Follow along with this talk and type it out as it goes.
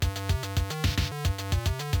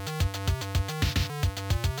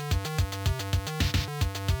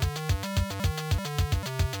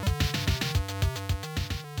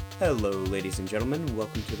Hello, ladies and gentlemen.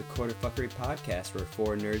 Welcome to the Corner Fuckery Podcast, where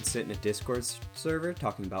four nerds sit in a Discord server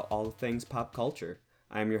talking about all things pop culture.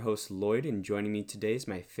 I am your host, Lloyd, and joining me today is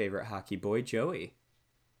my favorite hockey boy, Joey.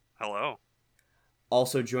 Hello.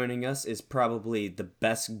 Also joining us is probably the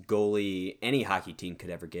best goalie any hockey team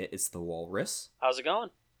could ever get. It's the Walrus. How's it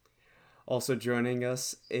going? Also joining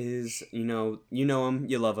us is, you know him,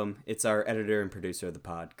 you love him. It's our editor and producer of the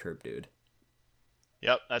pod, Curb Dude.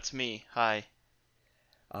 Yep, that's me. Hi.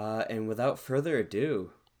 And without further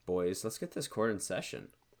ado, boys, let's get this court in session.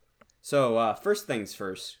 So, first things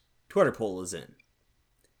first, Twitter poll is in.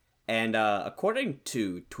 And according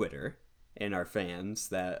to Twitter and our fans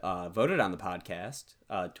that voted on the podcast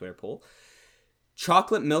Twitter poll,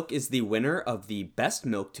 chocolate milk is the winner of the best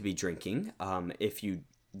milk to be drinking.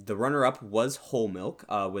 The runner-up was whole milk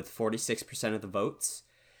with 46% of the votes.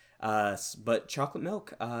 But chocolate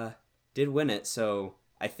milk did win it, so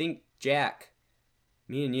I think, Jack,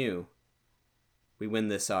 me and you, we win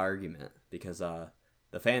this argument because the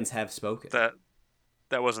fans have spoken.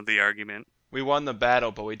 That wasn't the argument. We won the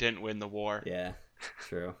battle, but we didn't win the war. Yeah,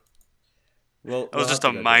 true. Well, That was just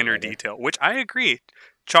a minor detail, which I agree.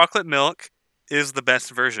 Chocolate milk is the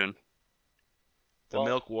best version. The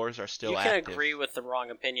milk wars are still active. You active. can agree with the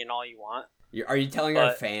wrong opinion all you want. Are you telling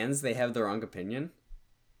our fans they have the wrong opinion?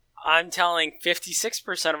 I'm telling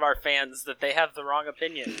 56% of our fans that they have the wrong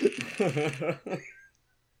opinion.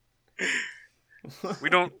 We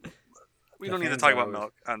don't need to talk about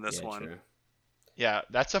milk on this one. True. Yeah,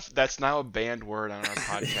 that's now a banned word on our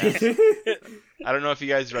podcast. I don't know if you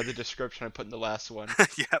guys read the description I put in the last one.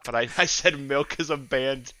 Yeah, but I said milk is a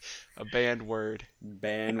banned word.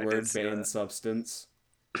 Banned substance.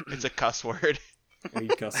 It's a cuss word. Are you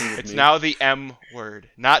cussing with It's me? now the M word,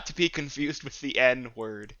 not to be confused with the N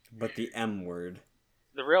word. But the M word.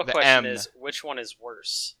 The real The question M. is, which one is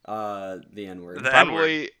worse? The N word.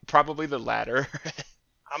 Probably the latter.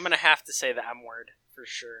 I'm going to have to say the M word, for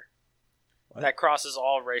sure. What? That crosses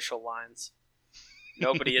all racial lines.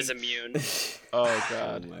 Nobody is immune. Oh,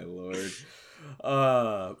 God. Oh, my lord.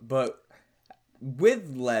 But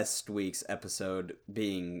with last week's episode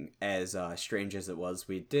being as strange as it was,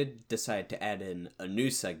 we did decide to add in a new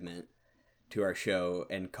segment to our show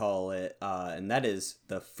and call it, and that is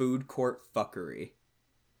the Food Court Fuckery.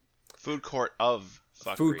 Food court of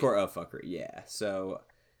fuckery. Food Court of Fuckery, yeah. So,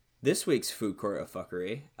 this week's Food Court of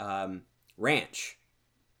Fuckery, ranch.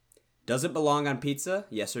 Does it belong on pizza?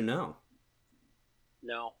 Yes or no?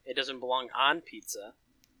 No, it doesn't belong on pizza,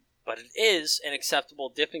 but it is an acceptable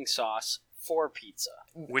dipping sauce for pizza.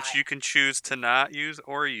 Which you can choose to not use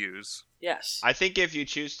or use. Yes. I think if you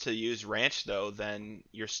choose to use ranch, though, then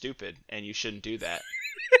you're stupid, and you shouldn't do that.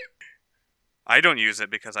 I don't use it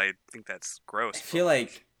because I think that's gross. I feel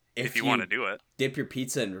like if you want to do it, dip your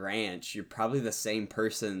pizza in ranch, you're probably the same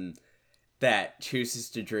person that chooses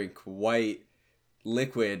to drink white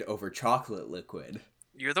liquid over chocolate liquid.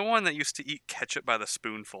 You're the one that used to eat ketchup by the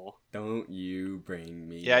spoonful. Don't you bring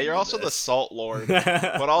me. Yeah, you're also this. the salt lord.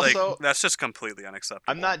 But also, that's just completely unacceptable.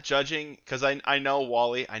 I'm not judging, because I know,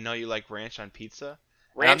 Wally, I know you like ranch on pizza.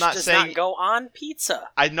 Ranch I'm not does saying, not go on pizza.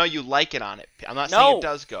 I know you like it on it. I'm not saying it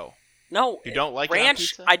does go. No. You don't like ranch, it on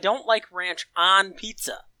pizza? I don't like ranch on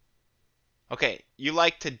pizza. Okay, you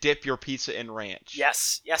like to dip your pizza in ranch.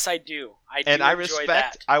 Yes, I do. And I enjoy respect,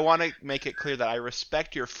 that. I want to make it clear that I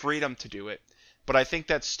respect your freedom to do it, but I think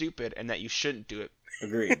that's stupid and that you shouldn't do it.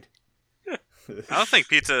 Agreed. I don't think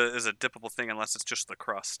pizza is a dippable thing unless it's just the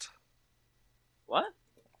crust. What?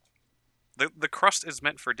 The crust is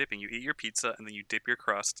meant for dipping. You eat your pizza and then you dip your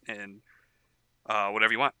crust in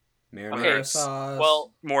whatever you want. Marinara sauce.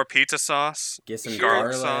 Well, more pizza sauce. Get some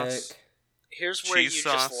garlic garlic. sauce. Here's where cheese you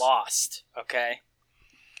sauce. just lost, okay?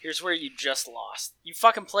 Here's where you just lost. You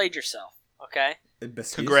fucking played yourself, okay?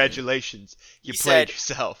 Congratulations. You said played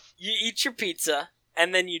yourself. You eat your pizza,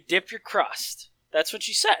 and then you dip your crust. That's what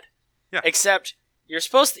you said. Yeah. Except, you're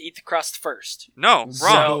supposed to eat the crust first. No, wrong.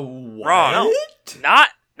 So Wrong. No,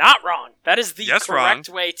 not wrong. That is the Yes, correct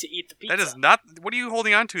way to eat the pizza. That is not... What are you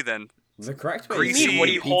holding on to then? The correct way Greasy- to eat what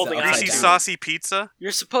are you pizza holding on upside Greasy, down. saucy pizza?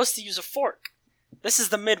 You're supposed to use a fork. This is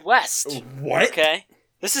the Midwest. What? Okay?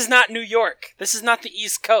 This is not New York. This is not the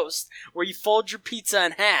East Coast, where you fold your pizza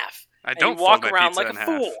in half. I and don't you walk fold my around pizza like in a half.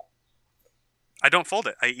 fool. I don't fold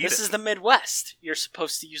it. I eat This it. is the Midwest. You're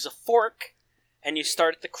supposed to use a fork, and you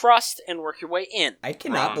start at the crust and work your way in. I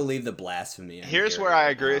cannot Wrong. believe the blasphemy. I'm Here's hearing where I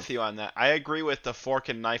right agree now. with you on that. I agree with the fork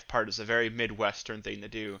and knife part is a very Midwestern thing to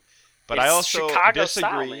do. But It's I also Chicago disagree.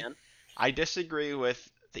 style, man. I disagree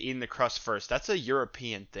with the eating the crust first. That's a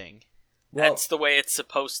European thing. Well, That's the way it's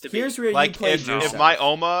supposed to be. here's where you Like played if yourself. my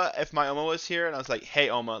Oma was here and I was like, "Hey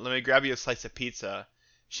Oma, let me grab you a slice of pizza,"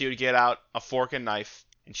 she would get out a fork and knife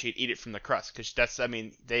and she'd eat it from the crust because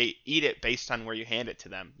they eat it based on where you hand it to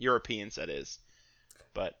them. Europeans, that is.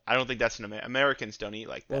 But I don't think that's Americans don't eat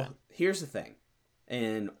like that. Well, here's the thing.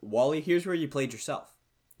 And Wally, here's where you played yourself.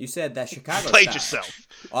 You said that Chicago Played style.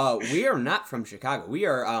 yourself. We are not from Chicago. We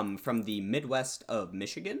are from the Midwest of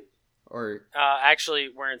Michigan. Or Actually,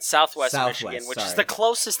 we're in Southwest Michigan, which is the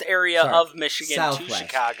closest area of Michigan to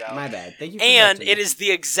Chicago. My bad. Thank you for And correcting it me. is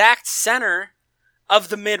the exact center of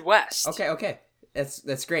the Midwest. Okay.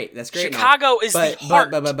 That's great. That's great. Chicago is the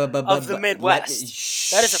heart of the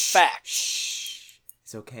Midwest. That is a fact. Shh.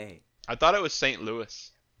 It's okay. I thought it was St.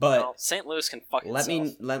 Louis. But Well, St. Louis can fuck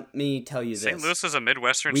itself. let me tell you this. St. Louis is a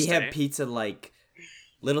Midwestern We state. have pizza like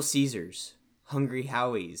Little Caesars, Hungry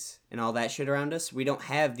Howie's, and all that shit around us. We don't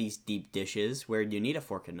have these deep dishes where you need a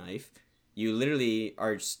fork and knife. You literally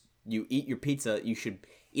you eat your pizza. You should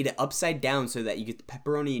eat it upside down so that you get the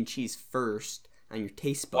pepperoni and cheese first on your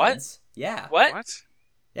taste buds. What? Yeah. What?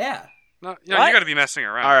 Yeah. No, you What? gotta be messing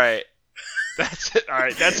around. All right. That's it. All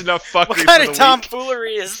right. That's enough fuckery What kind for of the week.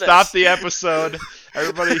 tomfoolery is this? Stop the episode.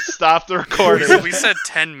 Everybody stop the recording. We said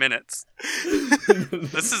 10 minutes.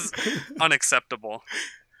 This is unacceptable.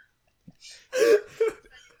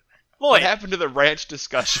 What Lloyd, happened to the ranch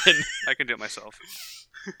discussion? I can do it myself.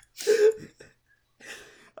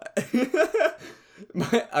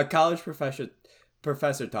 A college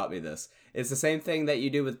professor taught me this. It's the same thing that you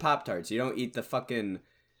do with Pop-Tarts. You don't eat the fucking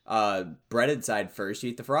breaded side first. You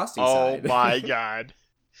eat the frosting Oh side. my god.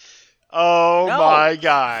 Oh No. my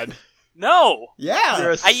god. no. Yeah.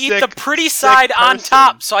 You're a I eat sick, the pretty sick side on person.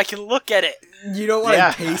 top so I can look at it. You don't want to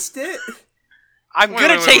Yeah. taste it? I'm Wait,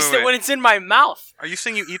 gonna wait, taste wait, it when it's in my mouth. Are you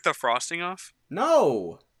saying you eat the frosting off?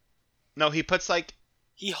 No. No, he puts like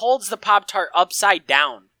He holds the Pop-Tart upside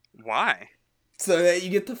down. Why? So that you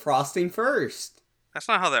get the frosting first. That's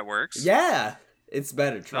not how that works. Yeah. It's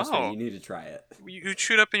better. Trust No. me. You need to try it. You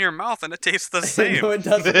chew it up in your mouth and it tastes the same. No, it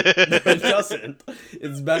doesn't. No, it doesn't.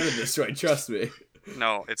 It's better this way. Trust me.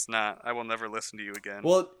 No, it's not. I will never listen to you again.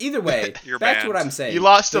 Well, either way, You're back to banned. what I'm saying. you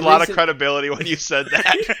lost a The lot reason- of credibility when you said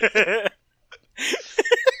that.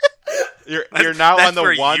 You're That's- now that's on the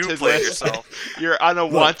where you wanted played list. yourself. You're on a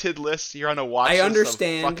wanted list. You're on a watch I list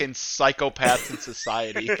understand. of fucking psychopaths in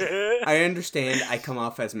society. I understand I come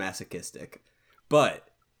off as masochistic, but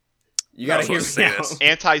you gotta I hear was me supposed to say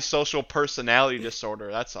out. this. Antisocial personality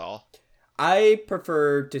disorder, that's all. I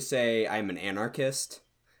prefer to say I'm an anarchist.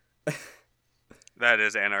 That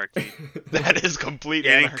is anarchy. That is complete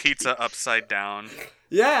Eating anarchy. pizza upside down.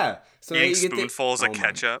 Yeah. So Eating that you get spoonfuls of my-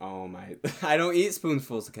 ketchup. Oh my! I don't eat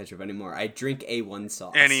spoonfuls of ketchup anymore. I drink A1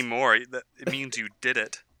 sauce Anymore. It means you did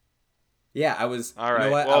it. Yeah, I was. All you right.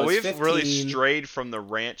 know what? I Well, was we've really 15. strayed from the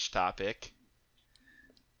ranch topic.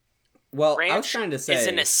 Well, I was Ranch trying to say. is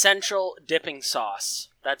an essential dipping sauce.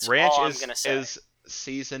 That's Ranch all I'm gonna say. is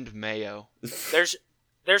seasoned mayo.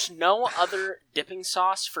 There's no other dipping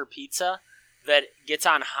sauce for pizza that gets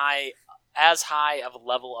on as high of a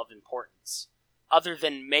level of importance, other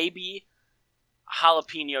than maybe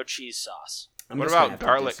jalapeno cheese sauce. I'm What just gonna about have to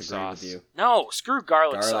garlic disagree sauce? with you. No, screw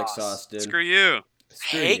garlic sauce, dude. Screw you.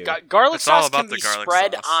 Screw Hey, you. garlic It's all sauce about can the be garlic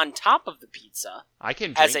spread sauce. on top of the pizza I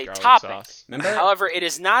can as drink a garlic topping. sauce. Remember? However, it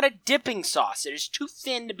is not a dipping sauce. It is too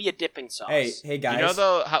thin to be a dipping sauce. Hey, guys. You know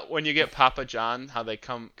though when you get Papa John, how they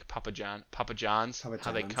come Papa John's, Papa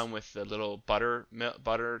how they John's. come with the little butter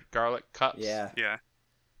garlic cups. Yeah. Yeah.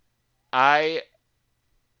 I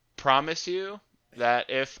promise you that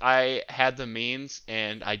if I had the means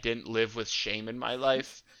and I didn't live with shame in my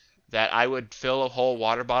life, that I would fill a whole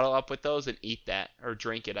water bottle up with those and eat that or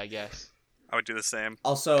drink it, I guess, I would do the same.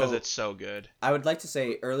 Also, because it's so good. I would like to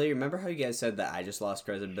say earlier. Remember how you guys said that I just lost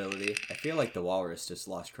credibility? I feel like the Walrus just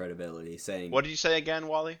lost credibility, saying What did you say again,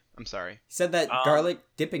 Wally? I'm sorry. he said that Um, garlic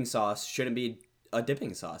dipping sauce shouldn't be a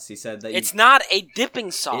dipping sauce. He said that It's not a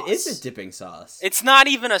dipping sauce. It is a dipping sauce. It's not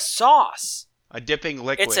even a sauce. A dipping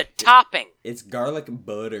liquid. It's a topping. It's garlic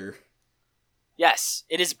butter. Yes,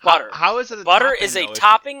 it is butter. How is it a Butter topping, is a though, if-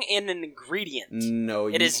 topping and an ingredient. No,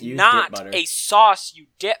 It you is use not dip butter. a sauce you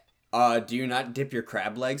dip. Do you not dip your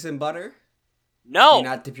crab legs in butter? Do No. you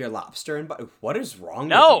not dip your lobster in butter? What is wrong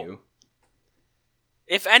No. with you?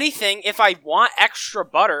 If anything, if I want extra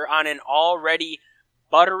butter on an already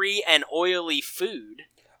buttery and oily food,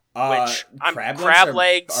 which crab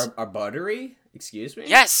legs are buttery. Excuse me.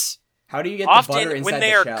 yes, How do you get the butter often inside when they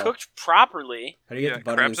the are shell? cooked properly, How do you get Yeah, the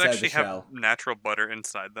butter crabs inside actually the shell? have natural butter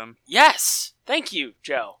inside them. yes. Thank you,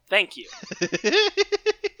 Joe. Thank you.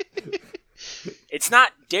 It's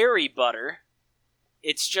not dairy butter.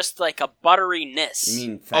 It's just like a butteriness. You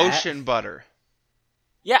mean fat? Ocean butter.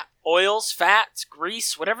 Yeah, oils, fats,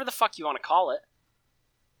 grease, whatever the fuck you want to call it.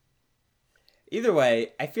 Either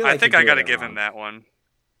way, I feel like I think you're I gotta doing it give wrong. him that one.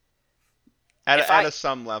 At a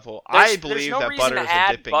some level, I believe there's no that reason butter to is a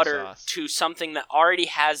add dipping butter sauce. to something that already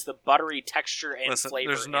has the buttery texture and Listen,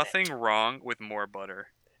 flavor. there's in nothing it. wrong with more butter.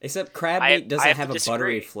 Except crab I meat doesn't have have to a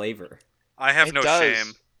buttery disagree. flavor. I have It no does.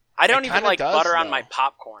 shame. I don't It even kinda like does, butter on my though.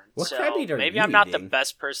 popcorn. What so crab meat are maybe you I'm not the eating?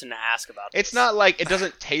 best person to ask about this. It's not like it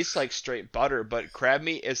doesn't taste like straight butter, but crab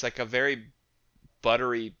meat is like a very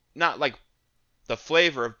buttery, not like the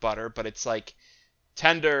flavor of butter, but it's like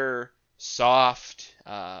tender, soft,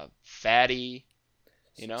 fatty.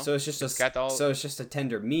 You know, So it's just It's got all- so it's just a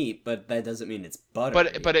tender meat, but that doesn't mean it's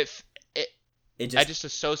buttery. but it it just, I just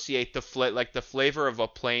associate the flavor of a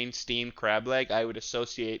plain steamed crab leg. I would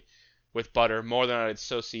associate with butter more than I'd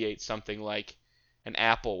associate something like an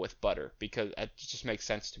apple with butter because it just makes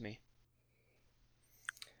sense to me.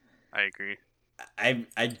 I agree.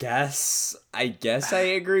 I guess I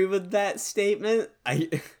agree with that statement. I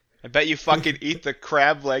bet you fucking eat the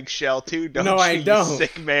crab leg shell too, don't No, you? I you don't.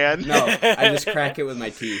 sick man. No, I just crack it with my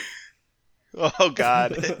teeth. Oh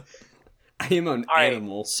God. I am an All right,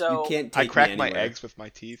 animal. so- you can't I take crack me my anywhere. eggs with my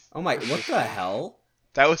teeth. Oh my! What the hell?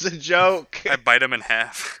 That was a joke. I bite him in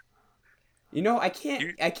half. You know, I can't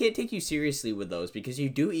You- take you seriously with those because you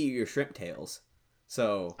do eat your shrimp tails.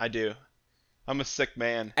 So I do. I'm a sick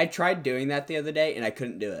man. I tried doing that the other day and I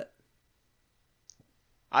couldn't do it.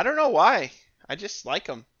 I don't know why. I just like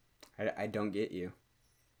them. I don't get you.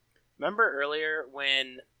 Remember earlier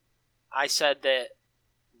when I said that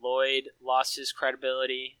Lloyd lost his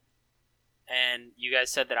credibility, and you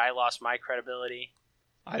guys said that I lost my credibility,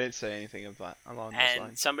 I didn't say anything along those and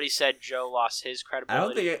lines. somebody said Joe lost his I don't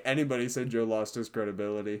credibility? think anybody said Joe lost his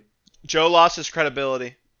credibility. Joe lost his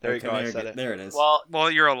credibility. There Okay, you go. I said it. There it is. Well, Well,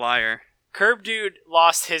 you're a liar. Curb Dude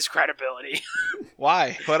lost his credibility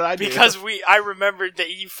Why? What did I do? because I remembered that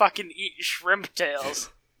you fucking eat shrimp tails.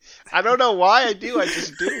 I don't know why I do. I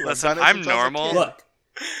just do. I've Listen, done it I'm since I was a normal. kid. Look,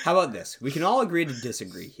 how about this? We can all agree to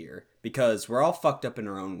disagree here because we're all fucked up in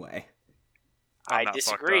our own way. I'm I not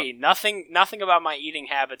disagree. Nothing about my eating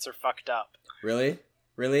habits are fucked up. Really?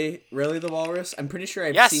 Really, the walrus? I'm pretty sure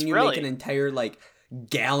I've Yes, seen you really. make an entire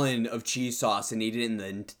gallon of cheese sauce and eat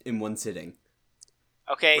it in one sitting.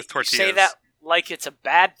 Okay, With you say tortillas. that like it's a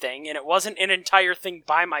bad thing, and it wasn't an entire thing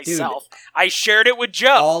by myself. I shared it with Joe.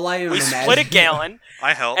 All I am We imagining, split a gallon,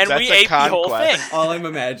 I helped. and That's we a ate the whole thing. conquest. all I'm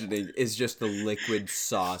imagining is just the liquid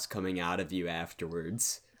sauce coming out of you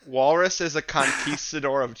afterwards. Walrus is a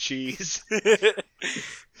conquistador of cheese.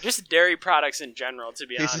 Just dairy products in general, to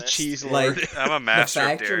be He's honest. a cheese lord. Like I'm a the master of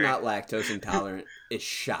fact you're dairy. not lactose intolerant is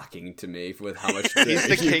shocking to me with how much. He's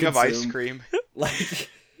the dairy you king of ice consume. cream. Like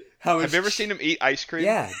how much? Have you ever seen him eat ice cream?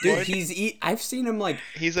 Yeah, dude, Lloyd? I've seen him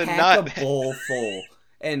He's a pack nut. a bowl full,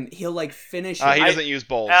 and he'll finish it. He doesn't use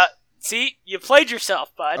bowls. See, you played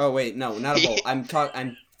yourself, bud. Oh wait, no, not a bowl.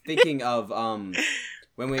 I'm thinking of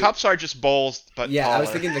when we. Cups are just bowls, but Yeah, taller. I was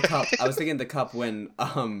thinking the cup. I was thinking the cup when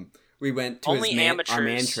we went to Only our man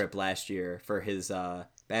amateurs. trip last year for his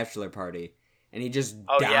bachelor party, and he just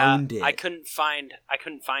Oh downed yeah, it. I couldn't find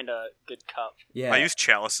a good cup. Yeah, I use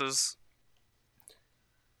chalices.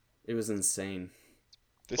 it was insane.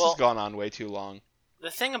 This Well- has gone on way too long.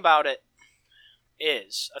 The thing about it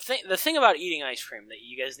is the thing about eating ice cream that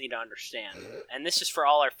you guys need to understand, and this is for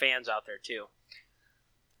all our fans out there too.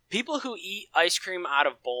 People who eat ice cream out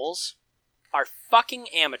of bowls are fucking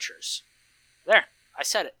amateurs. There, I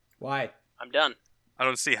said it. Why? I'm done. I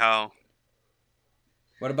don't see how.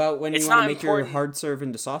 What about when It's you want not to make your important. hard serve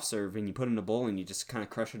into soft serve and you put it in a bowl and you just kind of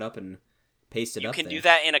crush it up and paste it You up can there? do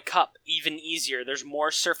that in a cup, even easier. There's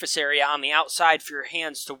more surface area on the outside for your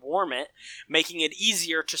hands to warm it, making it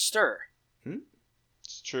easier to stir.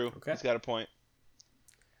 It's true. Okay. He's got a point.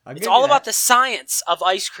 I'll It's give all you about that. the science of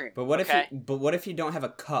ice cream. But what okay? if you don't have a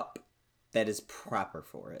cup that is proper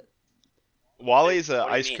for it? Wally's an What do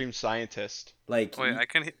you ice mean? cream scientist. Like, Wait, I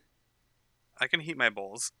can heat my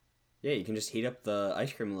bowls. yeah, you can just heat up the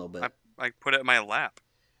ice cream a little bit. I put it in my lap.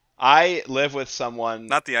 I live with someone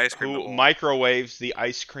Not the ice cream. who the bowl. microwaves the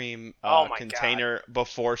ice cream Oh my container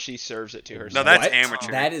before she serves it to No, herself. that's What?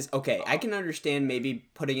 amateur. That is okay. I can understand maybe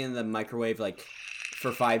putting it in the microwave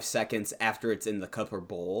for 5 seconds after it's in the cup or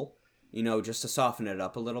bowl. You know, just to soften it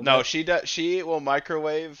up a little No, bit. she does. She will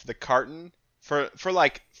microwave the carton for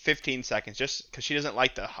 15 seconds, just because she doesn't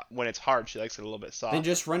like when it's hard. She likes it a little bit soft. Then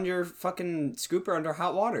just run your fucking scooper under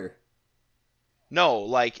hot water. No,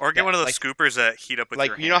 like Or get one of those like, scoopers that heat up with your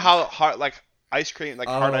like hand. you know how hard ice cream,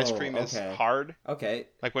 hard ice Oh, cream is okay. hard. Okay.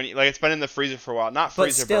 Like when it's been in the freezer for a while, not But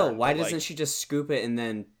freezer still, burn, why but, doesn't she just scoop it and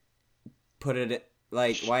then put it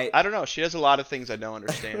why? I don't know. She does a lot of things I don't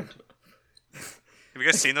understand. Have you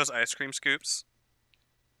guys seen those ice cream scoops?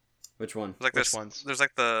 Which one? There's like Which this. ones? There's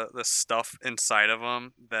like the stuff inside of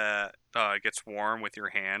them that gets warm with your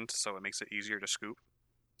hand, so it makes it easier to scoop.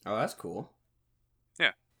 Oh, that's cool.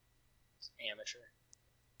 Amateur.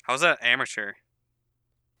 How's that amateur?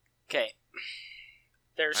 Okay.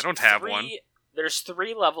 There's I don't have one. There's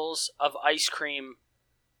 3 levels of ice cream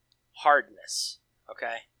hardness.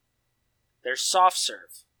 Okay. There's soft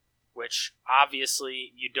serve, which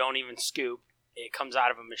obviously you don't even scoop. It comes out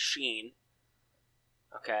of a machine.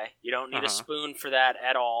 Okay. You don't need a spoon for that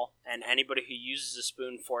at all, and anybody who uses a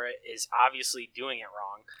spoon for it is obviously doing it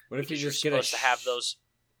wrong. What if you because just you're get supposed to have those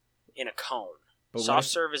in a cone? But Soft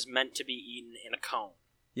serve is meant to be eaten in a cone.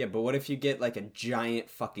 Yeah, but what if you get like a giant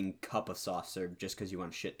fucking cup of soft serve just because you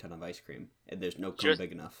want a shit ton of ice cream and there's no cone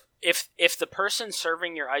big enough? If the person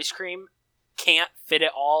serving your ice cream can't fit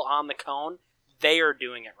it all on the cone, they are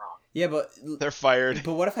doing it wrong. Yeah, but They're fired.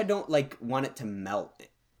 But what if I don't like want it to melt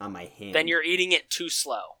on my hand? Then you're eating it too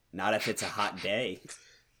slow. Not if it's a hot day,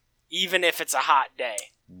 Even if it's a hot day.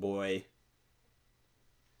 boy.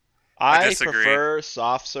 I I disagree. prefer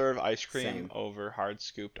soft serve ice cream Same. over hard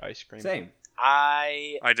scooped ice cream. Same.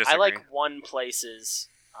 I disagree. like one place's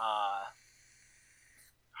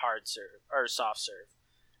hard serve or soft serve.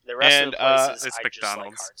 The rest of the places it's I just like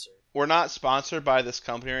McDonald's. hard serve. We're not sponsored by this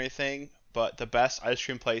company or anything, but the best ice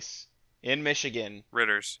cream place in Michigan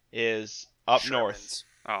Ritter's. is up north. Sherman's.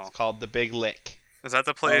 Oh, It's called the Big Lick. is that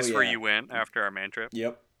the place Oh, where yeah. you went after our man trip?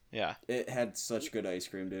 Yep. Yeah. It had such good ice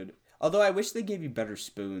cream, dude. Although I wish they gave you better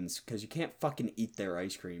spoons, because you can't fucking eat their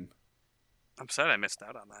ice cream. I'm sad I missed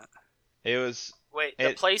out on that. It was Wait,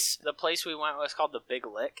 It- the place we went was called the Big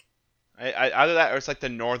Lick. either that or it's like the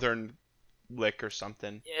Northern Lick or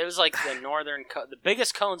something. It was like the the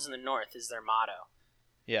biggest cones in the north is their motto.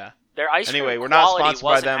 Yeah. Their ice cream Anyway, we're not quality sponsored by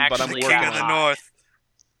wasn't them, but I'm actually working King that of the high. North.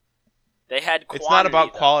 They had quantity. It's not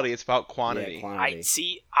about though. quality, it's about quantity. Yeah, quantity. I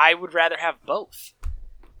see. I would rather have both.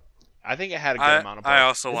 I think it had a good I amount of both. I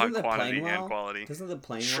also Isn't want the quantity Plainwell? and quality. Doesn't the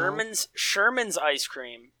plain Sherman's ice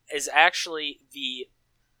cream is actually the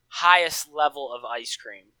highest level of ice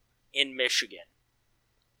cream in Michigan.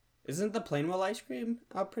 Isn't the Plainwell ice cream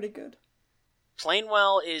pretty good?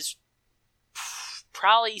 Plainwell is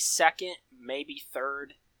probably second, maybe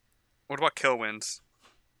third. What about Kilwins?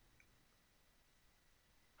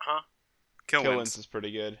 Huh? Killins is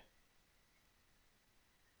pretty good.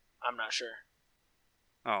 I'm not sure.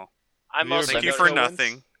 Oh, I Have you ever mostly thank been you go for to- Killins?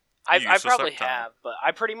 nothing. I useless probably uptown. have, but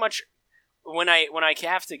I pretty much when I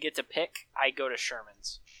have to get to pick, I go to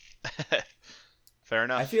Sherman's. Fair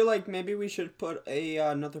enough. I feel like maybe we should put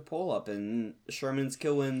another poll up in Sherman's,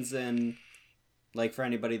 Kilwins, and like for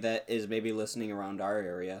anybody that is maybe listening around our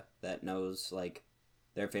area that knows like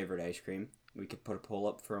their favorite ice cream, we could put a poll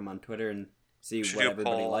up for them on Twitter and see We should what do a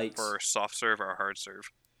everybody poll likes. for soft serve or hard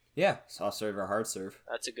serve. Yeah, soft serve or hard serve.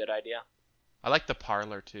 That's a good idea. I like the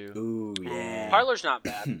parlor too. Ooh yeah. Parlor's not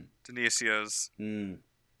bad. Denicio's. Mm.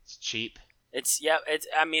 It's cheap. It's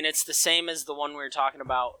the same as the one we were talking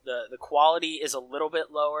about. The quality is a little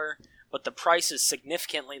bit lower, but the price is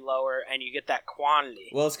significantly lower, and you get that quantity.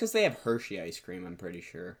 Well, it's because they have Hershey ice cream. I'm pretty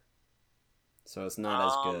sure. So it's not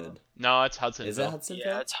as Um, good. No, it's Hudsonville. Is it Hudsonville?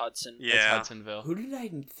 Yeah, it's Hudson. It's Yeah. Hudsonville. Who did I?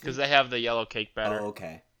 Because they have the yellow cake batter. Oh,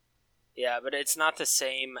 okay. Yeah, but it's not the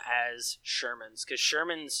same as Sherman's, because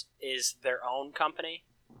Sherman's is their own company.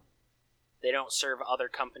 They don't serve other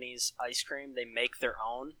companies' ice cream. They make their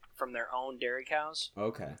own from their own dairy cows.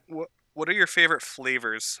 Okay. What are your favorite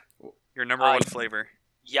flavors? Your number I- one flavor?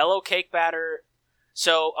 Yellow cake batter.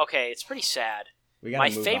 So, okay, it's pretty sad. We gotta My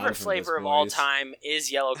move on favorite from flavor this, of all boys. time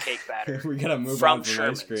is yellow cake batter. We gotta move from on from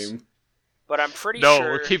Sherman's. ice cream. But I'm pretty No,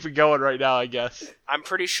 sure we're keeping going right now, I guess. I'm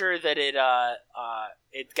pretty sure that it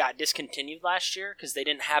got discontinued last year because they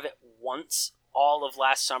didn't have it once all of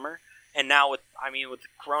last summer, and now with the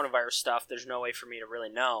coronavirus stuff, there's no way for me to really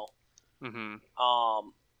know. Mm-hmm.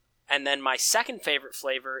 And then my second favorite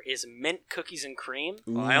flavor is mint cookies and cream.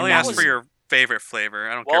 Well, I only That asked was- for your favorite flavor.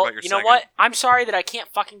 I don't care Well, about your you know second. what? I'm sorry that I can't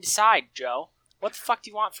fucking decide, Joe. What the fuck do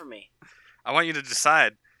you want from me? I want you to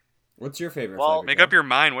decide. What's your favorite Well, flavor? Make Joe? up your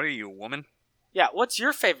mind. What are you, a woman? Yeah, what's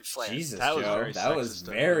your favorite flavor? Jesus, That was Joe. very That was sexist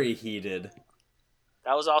of very you. heated.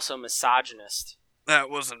 That was also misogynist. That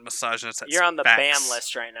wasn't misogynist. That's You're on the facts. ban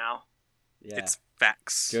list right now. Yeah. It's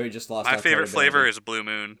facts. Joey just lost. My all favorite credibility. flavor is Blue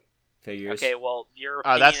Moon. Figures. Okay, well, your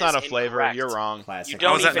That's opinion not is a flavor. incorrect. You're wrong. Classic. You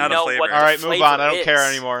How don't is that even not a know flavor? what the All right, move flavor on. I don't care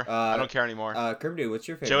is. anymore. I don't care anymore. Curb Dude, what's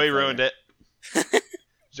your favorite? Joey flavor? ruined it.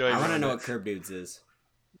 Joey I want to ruined know it. what Curb Dudes is.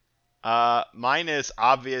 Mine is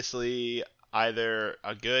obviously either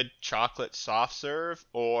a good chocolate soft serve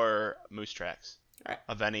or Moose Tracks Alright.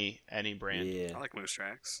 of any brand. Yeah. I like Moose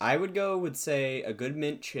Tracks. I would go with say a good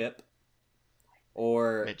mint chip,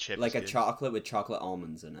 or Mint chip like is a good. chocolate with chocolate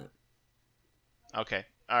almonds in it. Okay.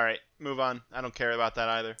 All right. Move on. I don't care about that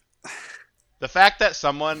either. The fact that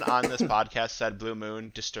someone on this podcast said Blue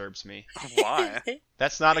Moon disturbs me. Why?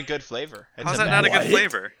 That's not a good flavor. It's How's a that bad not a good What?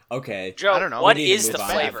 flavor? Okay. Joe, I don't know. what We need to is the move on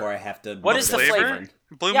flavor? before I have to What look is it the up flavor? again.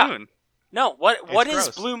 Blue Yeah. Moon. No, what It's is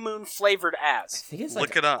gross. Blue Moon flavored I as? think it's Look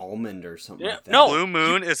like it up. almond or something Yeah, like that. no. Blue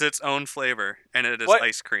Moon is its own flavor, and it is What?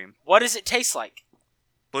 ice cream. What does it taste like?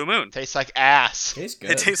 Blue Moon. Tastes like ass. Tastes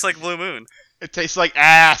good. It tastes like Blue Moon. It tastes like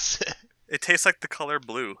ass. It tastes like the color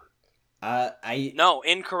blue. No,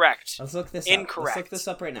 incorrect. Let's look this up. Let's Incorrect. look this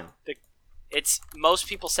up right now. It's most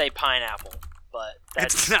people say pineapple, but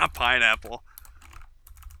that's It's not pineapple.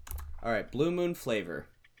 All right, Blue Moon flavor.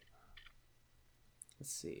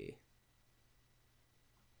 Let's see.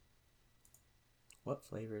 What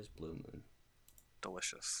flavor is Blue Moon?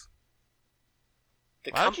 Delicious.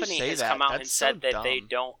 the Why would you company say has that? come out That's and said so that they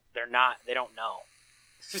dumb. don't know.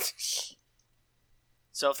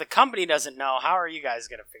 So if the company doesn't know, how are you guys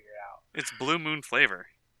gonna figure it out? It's Blue Moon flavor.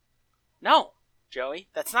 No, Joey,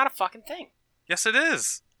 that's not a fucking thing. Yes, it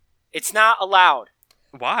is. It's not allowed.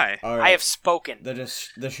 Why? All right. I have spoken.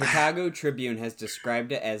 The Chicago Tribune has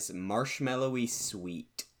described it as marshmallowy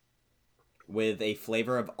sweet with a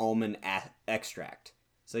flavor of almond extract.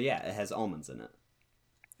 So yeah, it has almonds in it.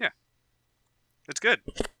 It's good.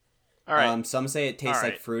 All right. Some say it tastes All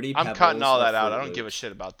like right. fruity I'm pebbles cutting all or that out. Fruit I don't give a Loops.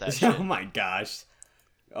 shit about that Oh shit. my gosh.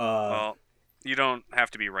 Well, you don't have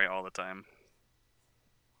to be right all the time.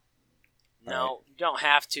 No, you don't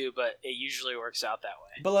have to, but it usually works out that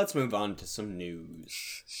way. But let's move on to some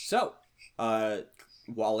news. So,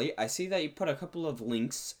 Wally, I see that you put a couple of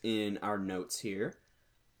links in our notes here.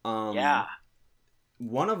 Yeah.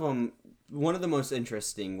 One of the most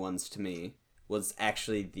interesting ones to me was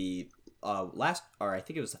actually the I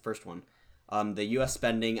think it was the first one. The U.S.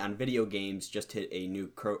 spending on video games just hit a new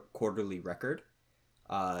quarterly record.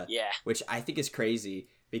 Yeah. Which I think is crazy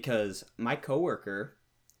because my coworker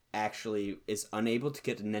actually is unable to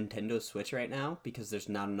get a Nintendo Switch right now because there's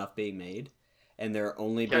not enough being made, and they're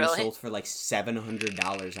only being Really? sold for like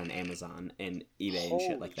 $700 on Amazon and eBay and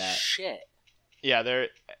shit like that. Shit. Yeah, they're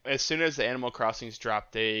as soon as the Animal Crossings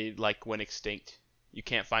drop, they like went extinct. You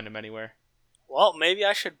can't find them anywhere. Well, maybe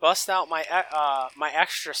I should bust out my my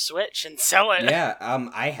extra Switch and sell it. Yeah,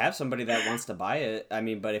 I have somebody that wants to buy it. I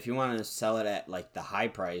mean, but if you want to sell it at like the high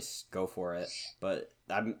price, go for it. But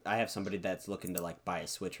I have somebody that's looking to like buy a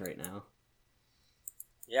Switch right now.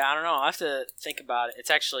 Yeah, I don't know. I have to think about it. It's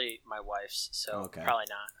actually my wife's, so Okay. probably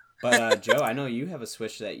not. But Joe, I know you have a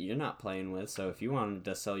Switch that you're not playing with, so if you wanted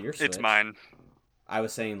to sell your Switch, It's mine. I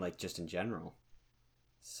was saying like just in general.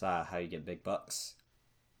 It's how you get big bucks.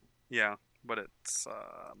 Yeah, but it's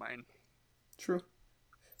mine. True.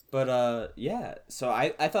 But yeah, so I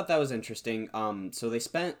thought that was interesting. So they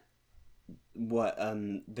spent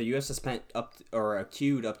the US has spent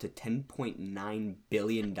accrued up to $10.9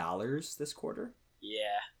 billion this quarter,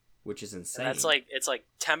 Yeah, which is insane. and it's like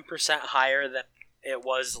 10% higher than it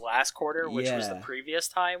was last quarter, which was the Yeah.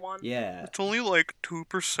 previous high one. Yeah. It's only like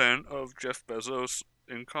 2% of Jeff Bezos'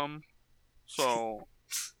 income. So,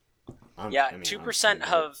 Yeah, I mean, 2%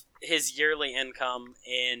 honestly, of his yearly income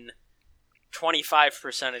in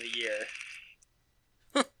 25% of the year.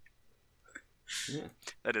 yeah,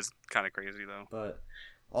 that is kind of crazy, though. but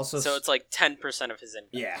also So it's like 10% of his income.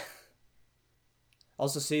 yeah.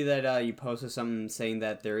 Also see that you posted something saying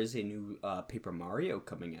that there is a new Paper Mario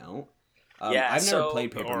coming out. Yeah, I've never so-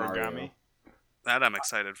 played Paper Mario. Origami. That I'm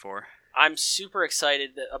excited for. I'm super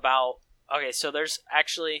excited about. Okay, so there's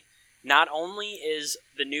actually not only is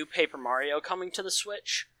the new Paper Mario coming to the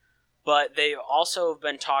Switch, but they also have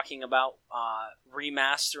been talking about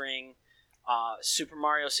remastering Super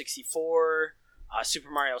Mario 64, Super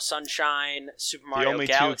Mario Sunshine, Super Mario The only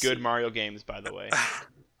Galaxy. two good Mario games, by the way.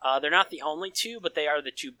 They're not the only two, but they are the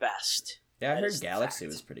two best. Yeah, I That heard is the Galaxy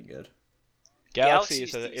fact. was pretty good. Galaxy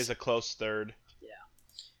Galaxy's is a close third.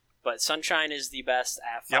 But Sunshine is the best,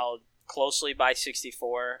 Yep. followed closely by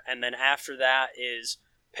 64, and then after that is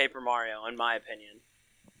Paper Mario, in my opinion.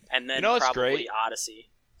 And then You know what's probably great?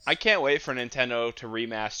 Odyssey. I can't wait for Nintendo to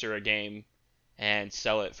remaster a game and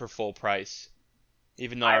sell it for full price,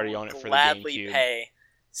 even though I already own it for the gladly GameCube. pay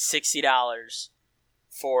 $60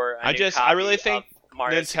 for a new I copy really think of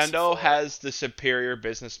Mario Nintendo 64. has the superior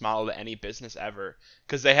business model to any business ever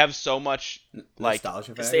because they have so much like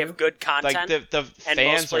Nostalgia because value. they have good content. like the and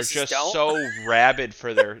fans most are places just don't. so rabid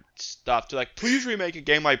for their stuff. They're like, please remake a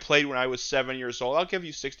game I played when I was 7 years old. I'll give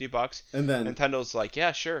you $60. And then Nintendo's like,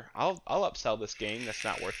 yeah, sure, I'll upsell this game that's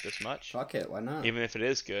not worth this much, fuck it, why not? even if it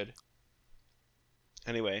is good.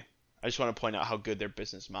 Anyway, I just want to point out how good their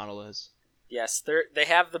business model is. Yes, they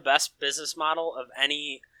have the best business model of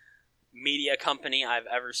any media company I've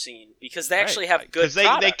ever seen because they actually have good because they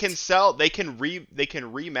product. can sell they can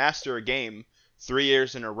remaster a game 3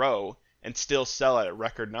 years in a row and still sell it at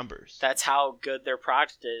record numbers. That's how good their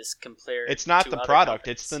product is compared. It's not to the other product;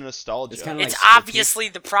 companies. it's the nostalgia. It's kinda It's like- obviously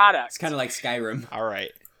the product. It's kind of like Skyrim. All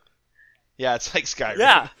right. Yeah, it's like Skyrim.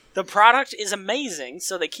 Yeah, the product is amazing,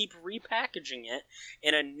 so they keep repackaging it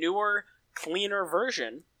in a newer, cleaner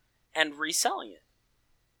version and reselling it.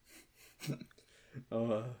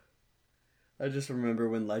 I just remember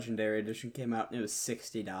when Legendary Edition came out and it was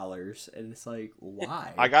 $60, and it's like,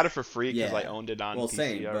 why? I got it for free because Yeah. I owned it on well, PC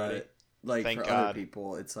same, already. but like Thank for God. other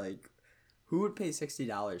people, it's like, who would pay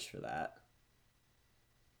 $60 for that?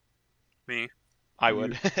 Me. I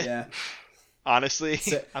would. Yeah. Honestly,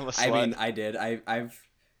 So- I'm a I slut. mean, I did. I've.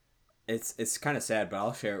 It's kind of sad, but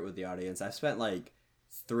I'll share it with the audience. I spent like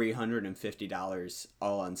 $350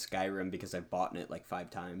 all on Skyrim because I bought it like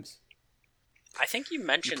 5 times. I think you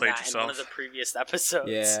mentioned played that in one of the yourself. previous episodes.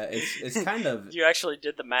 Yeah, it's kind of You actually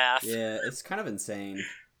did the math. yeah, it's kind of insane.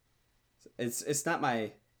 It's not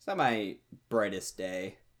my brightest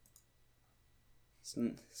day.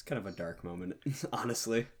 It's kind of a dark moment,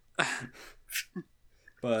 honestly.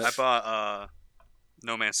 But I bought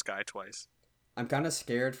No Man's Sky twice. I'm kind of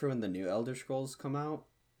scared for when the new Elder Scrolls come out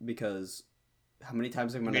because how many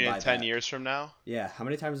times am I I going mean, to buy in 10 that? years from now? Yeah, how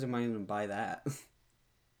many times am I going to buy that?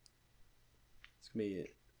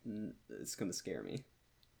 It's gonna scare me.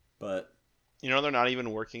 But You know they're not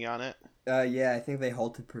even working on it? yeah, I think they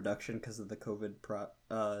halted production because of the COVID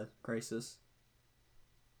crisis.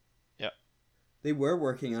 Yep. They were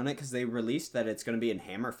working on it because they released that it's going to be in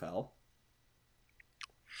Hammerfell.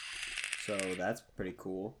 So that's pretty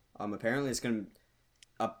cool. Apparently it's going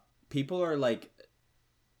to... people are, like,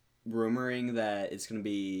 rumoring that it's going to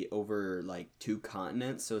be over, like, 2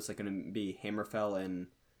 continents. So it's, like, going to be Hammerfell and...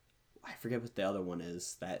 I forget what the other one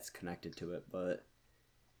is that's connected to it, but...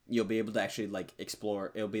 You'll be able to actually, like,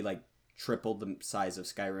 explore... It'll be, like, triple the size of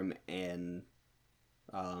Skyrim and...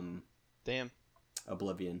 Damn.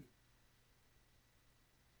 Oblivion.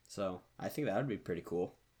 So, I think that would be pretty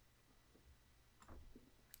cool.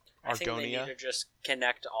 I think they need Argonia? to just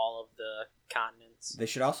connect all of the continents. They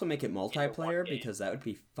should also make it multiplayer game. because that would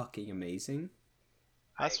be fucking amazing.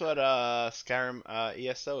 That's what Skyrim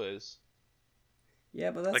ESO is.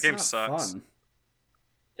 Yeah, but that's game not sucks. fun.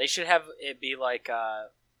 They should have it be like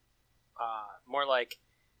more like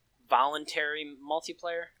voluntary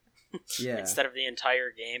multiplayer Yeah. instead of the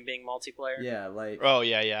entire game being multiplayer. Yeah, like Oh,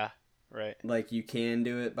 yeah. Right. like you can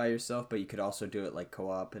do it by yourself, but you could also do it like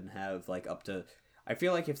co-op and have like up to I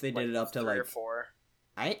feel like if they did it up to 3 like or 4.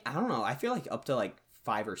 I don't know. I feel like up to like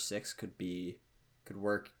 5 or 6 could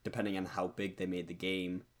work depending on how big they made the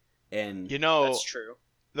game. And You know, That's true.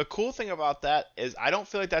 the cool thing about that is I don't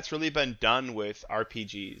feel like that's really been done with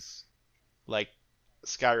RPGs. Like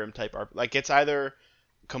Skyrim type like it's either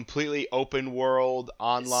completely open world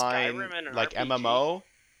online Skyrim an like RPG? MMO.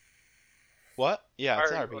 What? Yeah,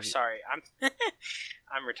 it's an Or- RPG. sorry, I'm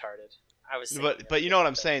I'm retarded. I was But you know what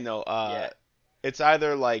I'm saying though. Yeah. It's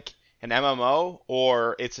either like an MMO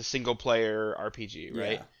or it's a single player RPG,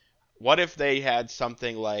 right? yeah. What if they had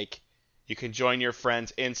something like you can join your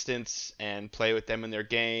friend's instance and play with them in their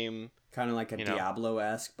game? Kind of like a You know.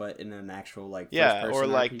 Diablo-esque, but in an actual like Yeah, first-person or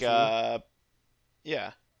like RPG.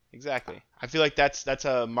 yeah, exactly. I feel like that's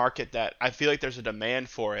a market that I feel like there's a demand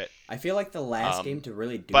for it, I feel like the last game to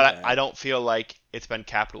really do but that. I don't feel like it's been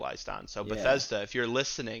capitalized on. So Yeah. Bethesda, if you're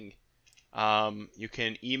listening, you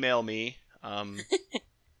can email me.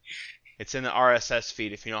 It's in the RSS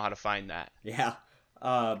feed if you know how to find that. Yeah.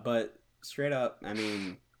 But straight up, I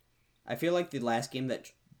mean, I feel like the last game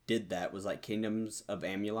that did that was like Kingdoms of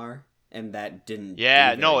Amalur, and that didn't.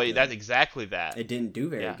 Yeah, do no, very good. that's exactly that. It didn't do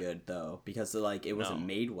very Yeah. good though because like it wasn't No.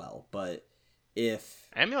 made well. But if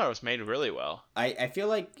Amulet was made really well, I feel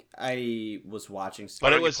like I was watching. but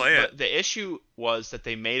don't it you was play it? the issue was that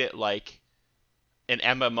they made it like an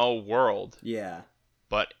MMO world, Yeah,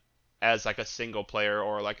 but as like a single player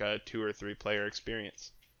or like a 2 or 3 player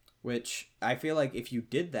experience. which I feel like if you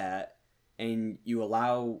did that and you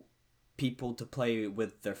allow people to play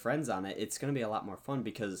with their friends on it, it's going to be a lot more fun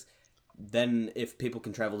because then if people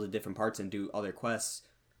can travel to different parts and do other quests,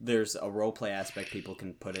 there's a roleplay aspect people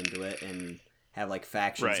can put into it and have like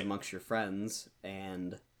factions Right. amongst your friends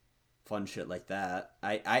and fun shit like that.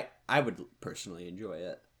 I would personally enjoy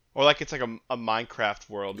it. Or like it's like a Minecraft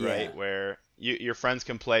world, Yeah. right? Where your friends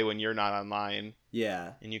can play when you're not online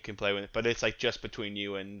Yeah. and you can play with it, but it's like just between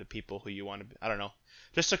you and the people who you want to. I don't know.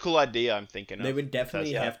 Just a cool idea I'm thinking of. They would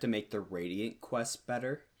definitely Bethesda. have to make the Radiant quests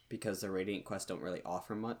better because the Radiant quests don't really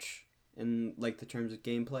offer much. in like the terms of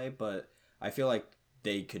gameplay, but I feel like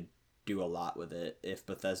they could do a lot with it if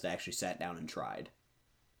Bethesda actually sat down and tried.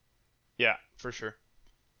 Yeah, for sure.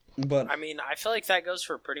 But I mean, I feel like that goes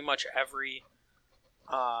for pretty much every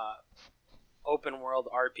open world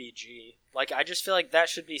RPG. Like, I just feel like that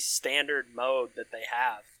should be standard mode that they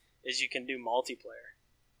have, is you can do multiplayer.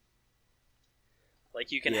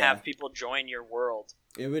 Like, you can Yeah. have people join your world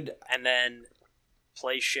it would. and then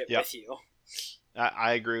play shit Yep. with you.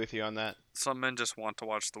 I agree with you on that. Some men just want to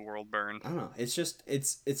watch the world burn. I don't know. It's just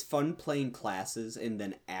it's fun playing classes and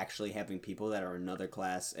then actually having people that are another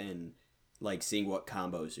class and like seeing what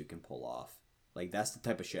combos you can pull off. Like that's the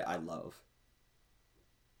type of shit I love.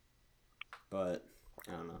 But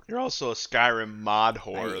I don't know. You're also a Skyrim mod I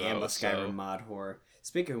whore, am though, a Skyrim so- mod whore.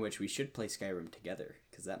 Speaking of which, we should play Skyrim together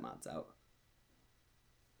because that mod's out.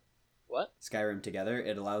 What? Skyrim together.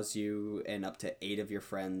 It allows you and up to 8 of your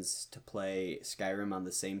friends to play Skyrim on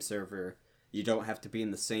the same server. You don't have to be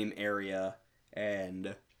in the same area,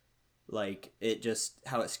 and like it just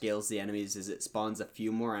how it scales the enemies is it spawns a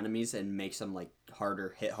few more enemies and makes them like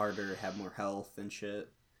harder, hit harder, have more health and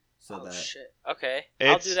shit. So Oh, that shit. Okay. It's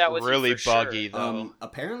I'll do that with really you for buggy, sure. though.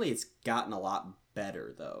 apparently it's gotten a lot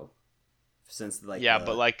better though. Since like yeah, the-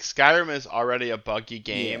 but like Skyrim is already a buggy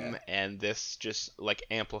game, Yeah. and this just like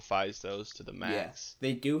amplifies those to the max.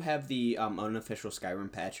 They do have the unofficial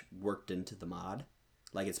Skyrim patch worked into the mod,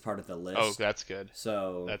 like it's part of the list. Oh, that's good.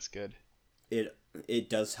 So That's good. it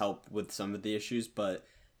does help with some of the issues, but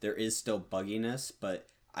there is still bugginess. But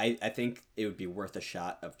I think it would be worth a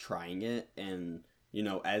shot of trying it, and you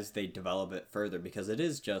know, as they develop it further, because it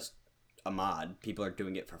is just a mod. People are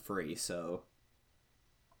doing it for free, so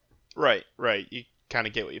Right. You kind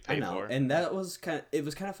of get what you I pay know. for. And that was kind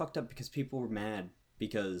of fucked up because people were mad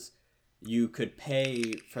because you could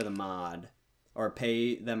pay for the mod or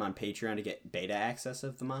pay them on Patreon to get beta access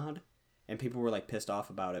of the mod, and people were like pissed off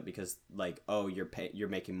about it because like, oh, you're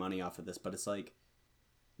making money off of this, but it's like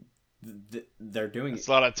they're doing It's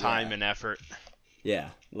a lot of yeah. time and effort.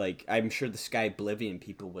 Yeah, like I'm sure the Sky Oblivion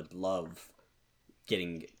people would love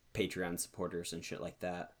getting Patreon supporters and shit like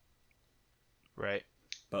that. Right.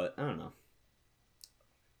 But I don't know.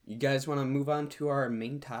 You guys want to move on to our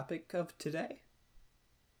main topic of today?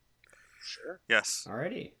 Sure. Yes.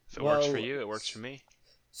 Alrighty. If it works for you, it works for me.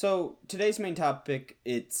 So today's main topic,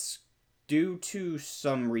 it's due to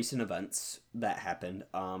some recent events that happened.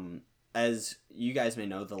 As you guys may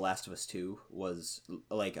know, The Last of Us 2 was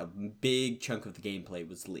like a big chunk of the gameplay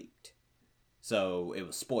was leaked. So it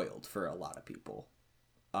was spoiled for a lot of people.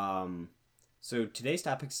 So today's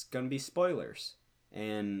topic's gonna be spoilers.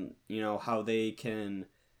 And, you know, how they can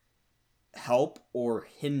help or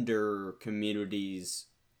hinder communities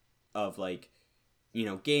of, like, you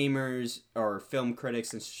know, gamers or film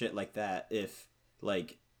critics and shit like that, if,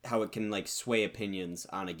 like, how it can, like, sway opinions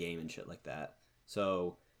on a game and shit like that.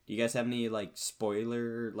 So, do you guys have any, like,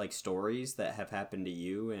 spoiler, like, stories that have happened to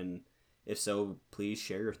you? And if so, please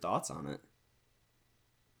share your thoughts on it.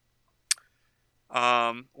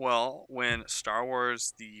 Well, when Star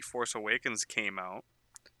Wars The Force Awakens came out,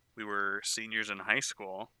 we were seniors in high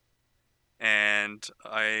school, and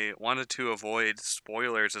I wanted to avoid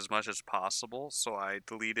spoilers as much as possible, so I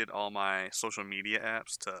deleted all my social media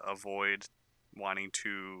apps to avoid wanting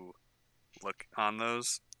to look on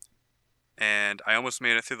those. And I almost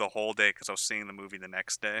made it through the whole day because I was seeing the movie the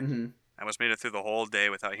next day. Mm-hmm. I almost made it through the whole day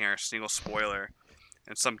without hearing a single spoiler.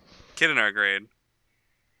 And some kid in our grade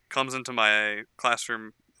comes into my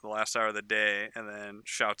classroom the last hour of the day and then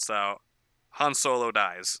shouts out, "Han Solo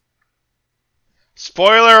dies."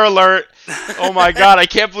 Spoiler alert! Oh my god, I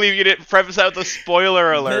can't believe you didn't preface that with a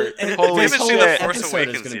spoiler alert. Holy haven't seen The shit. Force episode is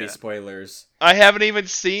Awakens going to be yet. spoilers. I haven't even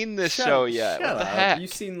seen this Shut- show yet. shut What the up. heck?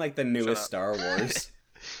 You've seen, like, the newest up. Star Wars.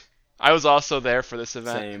 I was also there for this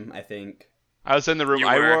event. Same, I think. I was in the room. You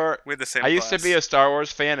I were. wore. We had the same I used to class. be a Star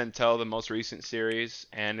Wars fan until the most recent series,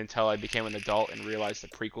 and until I became an adult and realized the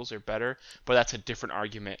prequels are better. But that's a different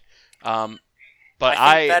argument. But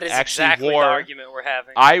I I think that is actually exactly the wore. argument we're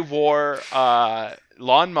having. I wore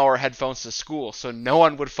lawnmower headphones to school, so no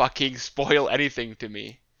one would fucking spoil anything to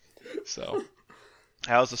me. So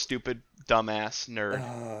I was a stupid dumbass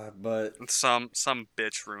nerd. But Some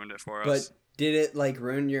bitch ruined it for but us. did it like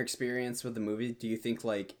ruin your experience with the movie? Do you think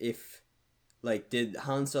like if like did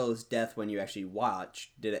Han Solo's death when you actually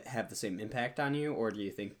watched, did it have the same impact on you, or do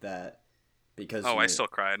you think that because Oh, I still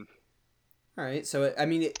cried. all right? So I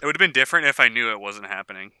mean, It would have been different if I knew it wasn't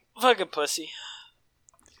happening. Fucking pussy.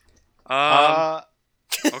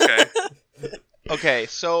 Okay. Okay,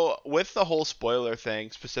 so with the whole spoiler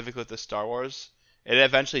thing, specifically with the Star Wars, it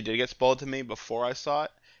eventually did get spoiled to me before I saw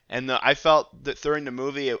it, And I felt that during the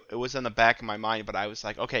movie, it was in the back of my mind, but I was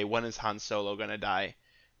like, okay, when is Han Solo gonna die?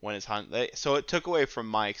 When is So it took away from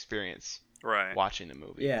my experience Right. watching the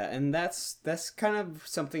movie. Yeah, and that's kind of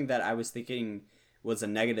something that I was thinking was a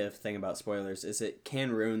negative thing about spoilers, is it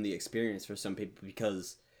can ruin the experience for some people,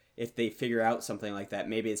 because if they figure out something like that,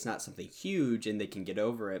 maybe it's not something huge and they can get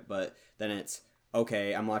over it, but then it's,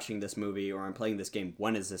 okay, I'm watching this movie or I'm playing this game,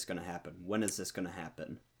 when is this going to happen? When is this going to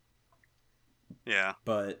happen? Yeah.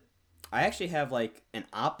 But I actually have like an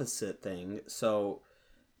opposite thing. So,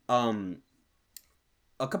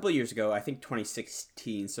 a couple of years ago, I think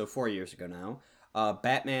 2016, so 4 years ago now,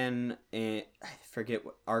 Batman and I forget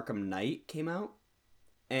what Arkham Knight came out,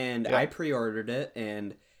 and Yeah. I pre-ordered it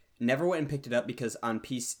and never went and picked it up because on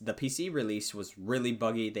the PC release was really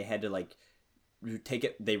buggy. They had to like take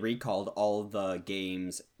it. They recalled all the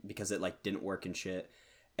games because it like didn't work and shit.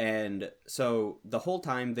 And so the whole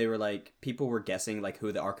time they were like, people were guessing like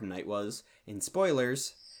who the Arkham Knight was. And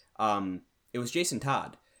spoilers, it was Jason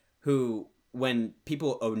Todd, who when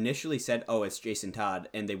people initially said, "Oh, it's Jason Todd,"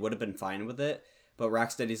 and they would have been fine with it, but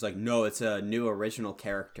Rocksteady's like, "No, it's a new original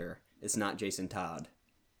character. It's not Jason Todd."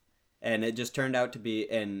 And it just turned out to be.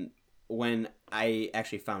 And when I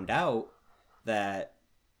actually found out that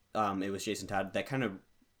it was Jason Todd, that kind of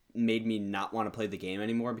made me not want to play the game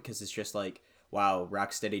anymore, because it's just like, wow,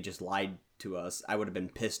 Rocksteady just lied to us. I would have been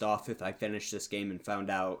pissed off if I finished this game and found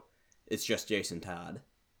out it's just Jason Todd.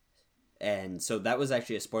 And so that was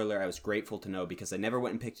actually a spoiler I was grateful to know, because I never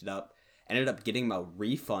went and picked it up. Ended up getting my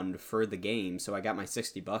refund for the game, so I got my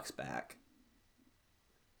 $60 back.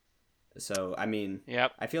 So, I mean,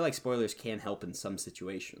 Yep. I feel like spoilers can help in some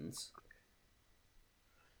situations.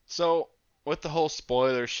 So, with the whole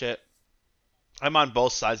spoiler shit, I'm on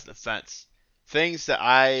both sides of the fence. Things that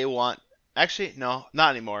I want... Actually, no,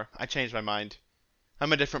 not anymore. I changed my mind.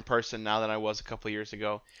 I'm a different person now than I was a couple years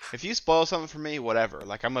ago. If you spoil something for me, whatever.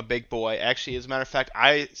 Like, I'm a big boy. Actually, as a matter of fact,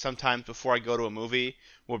 I sometimes, before I go to a movie,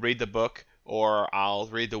 will read the book, or I'll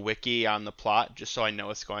read the wiki on the plot, just so I know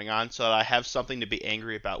what's going on, so that I have something to be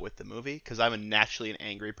angry about with the movie, because I'm naturally an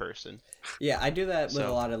angry person. Yeah, I do that with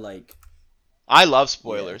So- a lot of, like... I love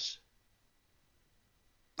spoilers.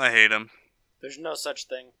 I hate him. There's no such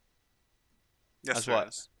thing. Yes, As there what?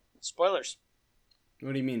 is. Spoilers.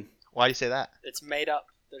 What do you mean? Why do you say that? It's made up.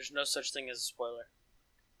 There's no such thing as a spoiler.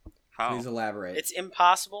 How? Please elaborate. It's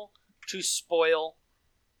impossible to spoil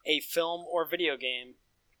a film or video game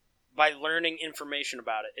by learning information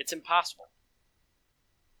about it. It's impossible.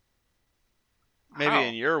 Maybe How?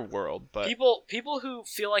 in your world, but People who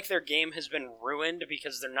feel like their game has been ruined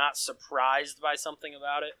because they're not surprised by something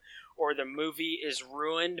about it, or the movie is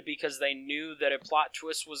ruined because they knew that a plot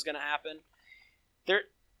twist was going to happen,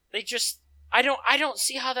 I don't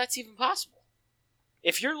see how that's even possible.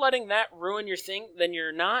 If you're letting that ruin your thing, then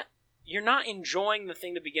you're not enjoying the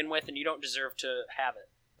thing to begin with, and you don't deserve to have it.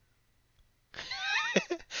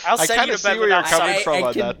 I'll I send kinda you to see bed where you're without coming sucking. from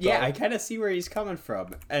on that, yeah, though. I kind of see where he's coming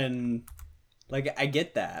from, and like I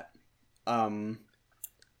get that.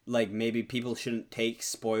 Like maybe people shouldn't take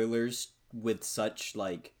spoilers with such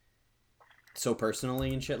like so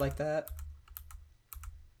personally and shit like that.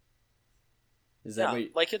 Is that Yeah,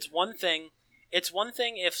 what? like it's one thing. It's one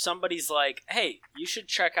thing if somebody's like, "Hey, you should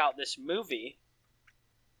check out this movie."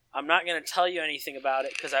 I'm not going to tell you anything about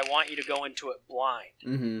it because I want you to go into it blind.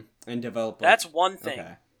 Mm-hmm. And develop. That's one thing.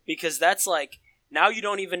 Okay. Because that's like, now you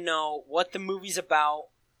don't even know what the movie's about.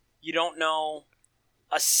 You don't know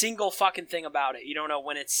a single fucking thing about it. You don't know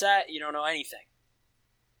when it's set. You don't know anything.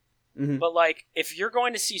 Mm-hmm. But like, if you're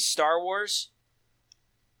going to see Star Wars,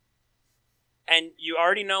 and you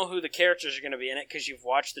already know who the characters are going to be in it because you've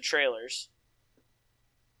watched the trailers,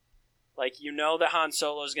 like, you know that Han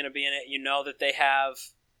Solo is going to be in it. You know that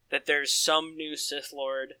that there's some new Sith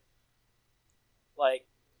Lord. Like,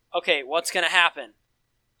 okay, what's going to happen?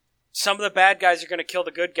 Some of the bad guys are going to kill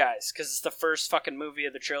the good guys because it's the first fucking movie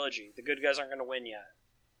of the trilogy. The good guys aren't going to win yet.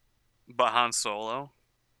 But Han Solo?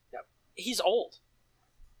 He's old.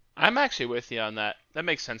 I'm actually with you on that. That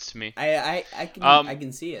makes sense to me. I can I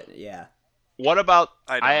can see it. Yeah. What about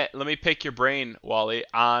I don't. let me pick your brain, Wally,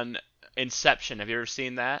 on Inception. Have you ever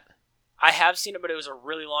seen that? I have seen it, but it was a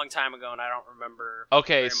really long time ago, and I don't remember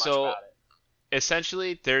Okay, very much so about it.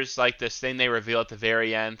 essentially there's like this thing they reveal at the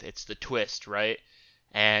very end. It's the twist, right?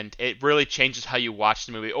 And it really changes how you watch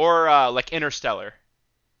the movie. Or like Interstellar,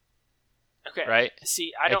 Okay, right?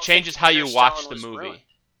 See, I don't It changes think how you watch Interstellar the was movie. ruined.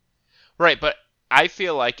 Right, but I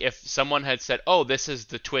feel like if someone had said, "Oh, this is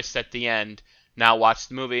the twist at the end, now watch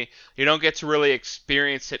the movie," you don't get to really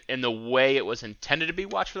experience it in the way it was intended to be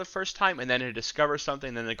watched for the first time, and then to discover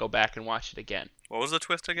something, then to go back and watch it again. What was the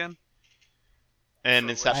twist again? And For what?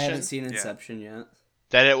 I Inception. haven't seen Inception yet.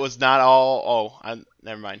 That it was not all.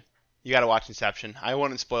 Never mind. You gotta watch Inception. I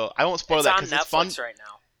won't spoil It's that on because it's fun. Netflix right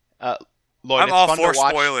now. Lloyd, I'm it's all fun for to watch.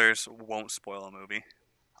 spoilers. Won't spoil a movie.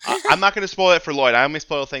 I'm not gonna spoil it for Lloyd. I only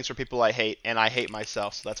spoil things for people I hate, and I hate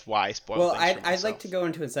myself, so that's why I spoil Well, things for I'd myself. like to go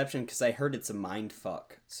into Inception because I heard it's a mind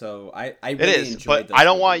fuck. So I It really is, enjoyed but those I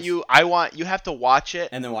don't want movies. you. You have to watch it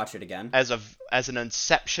And then watch it again. as an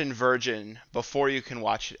Inception virgin before you can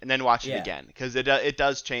watch it, and then watch it Yeah. again because it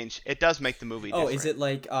does change. It does make the movie. Oh, different.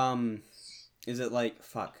 is it like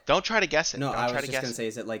fuck? Don't try to guess it. No, don't I try was to just guess gonna it. say,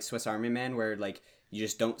 is it like Swiss Army Man, where like you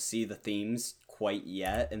just don't see the themes quite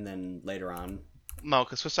yet, and then later on? No,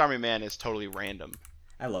 because Swiss Army Man is totally random.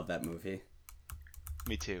 I love that movie.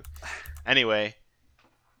 Me too. Anyway,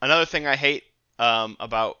 another thing I hate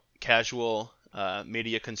about casual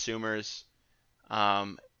media consumers,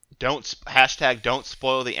 don't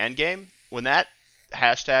spoil the end game. When that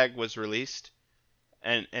hashtag was released,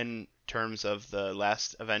 and in terms of the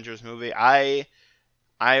last Avengers movie, I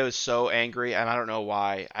was so angry, and I don't know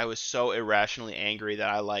why. I was so irrationally angry that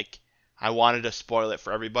I wanted to spoil it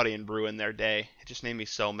for everybody and ruin their day. It just made me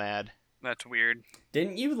so mad. That's weird.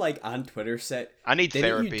 Didn't you like on Twitter I need Didn't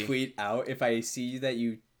therapy. you tweet out if I see that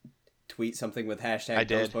you tweet something with hashtag I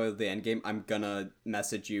don't did. spoil the end game, I'm gonna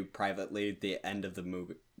message you privately the end of the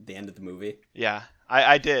movie. Yeah,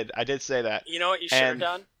 I did. I did say that. You know what you should have And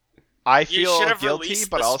done? I You feel should have guilty, released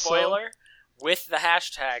but the also spoiler with the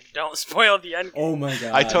hashtag "Don't spoil the end." Oh my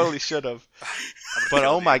god. I totally should have. I'm But gonna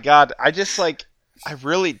oh kill my you. god, I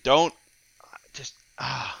really don't.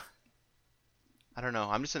 I don't know.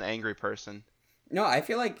 I'm just an angry person. No, I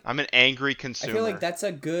feel like I'm an angry consumer. I feel like that's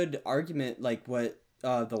a good argument, like what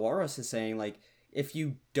the Walrus is saying. Like, if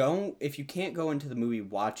you can't go into the movie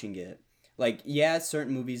watching it, like, yeah,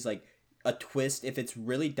 certain movies, like, a twist, if it's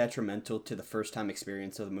really detrimental to the first time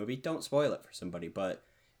experience of the movie, don't spoil it for somebody. But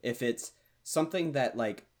if it's something that,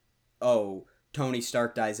 like, oh, Tony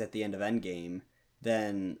Stark dies at the end of Endgame,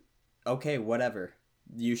 then, okay, whatever.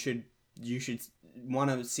 You should want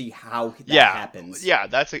to see how that happens. Yeah,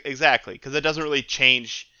 that's exactly because it doesn't really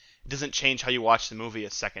change. It doesn't change how you watch the movie a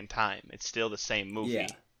second time. It's still the same movie. Yeah.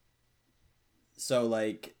 So,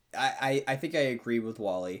 like, I think I agree with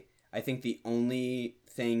Wally. I think the only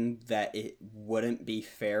thing that it wouldn't be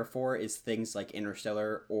fair for is things like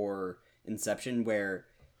Interstellar or Inception, where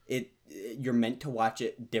you're meant to watch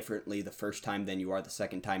it differently the first time than you are the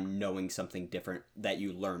second time, knowing something different that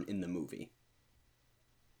you learn in the movie.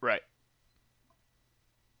 Right.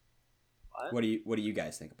 What do you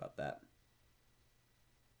guys think about that?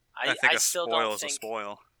 I think a still spoil don't is a think.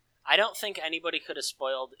 spoil. I don't think anybody could have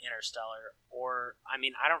spoiled Interstellar, or I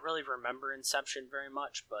mean, I don't really remember Inception very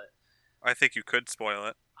much, but I think you could spoil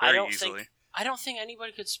it I very don't easily. I don't think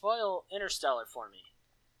anybody could spoil Interstellar for me.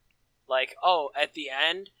 Like, oh, at the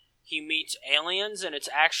end he meets aliens, and it's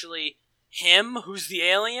actually him who's the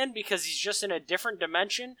alien because he's just in a different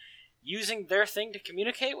dimension, using their thing to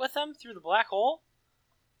communicate with them through the black hole.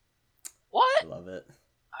 What? I love it.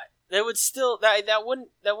 That would still that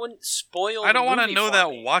wouldn't spoil. I don't want to know that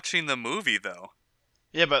watching the movie though.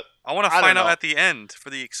 Yeah, but I want to I don't find out know. at the end for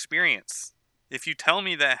the experience. If you tell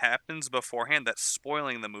me that happens beforehand, that's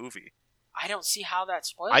spoiling the movie. I don't see how that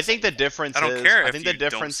spoils. I think the anything. difference I don't is care I if think you the don't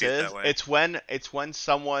difference see it is that way. it's when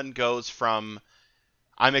someone goes from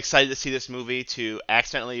I'm excited to see this movie to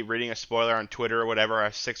accidentally reading a spoiler on Twitter or whatever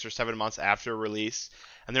 6 or 7 months after release,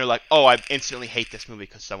 and they're like, "Oh, I instantly hate this movie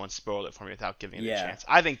because someone spoiled it for me without giving it Yeah. a chance."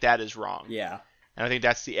 I think that is wrong, Yeah. and I think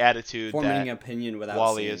that's the attitude Forming an that opinion without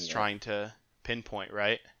Wally seeing is it. trying to pinpoint,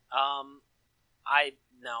 right?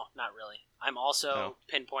 No, not really. I'm also No.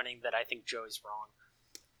 pinpointing that I think Joey's wrong.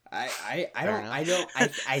 I Fair don't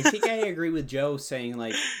I think I agree with Joe saying,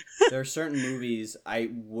 like, there are certain movies I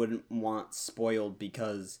wouldn't want spoiled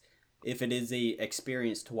because if it is a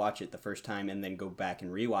experience to watch it the first time and then go back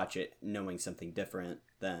and rewatch it knowing something different,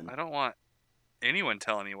 then I don't want anyone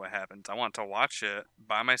telling me what happens. I want to watch it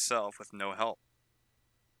by myself with no help.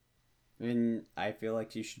 I mean, I feel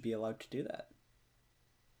like you should be allowed to do that.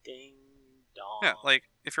 Ding dong. Yeah, like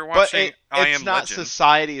if you're But watching I it's Am not Legend,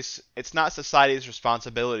 society's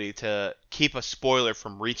responsibility to keep a spoiler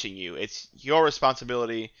from reaching you. It's your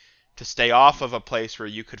responsibility to stay off of a place where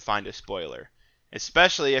you could find a spoiler,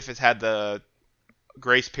 especially if it's had the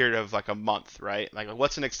grace period of like a month, right? Like,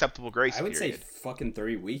 what's an acceptable grace I would period? say fucking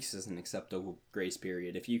 3 weeks is an acceptable grace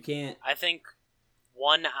period. If you can't, I think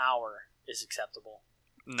 1 hour is acceptable.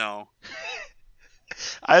 no,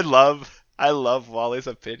 I love Wally's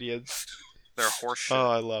opinions. they're horseshit. Oh,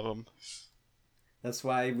 I love them. that's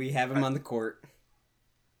why we have him on the court.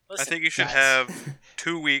 I Listen, think you should guys. have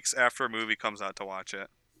 2 weeks after a movie comes out to watch it.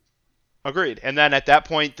 Agreed. And then at that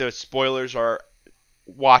point, the spoilers are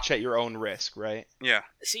watch at your own risk, right? Yeah.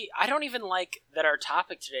 See, I don't even like that our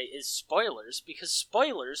topic today is spoilers, because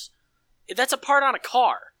spoilers, that's a part on a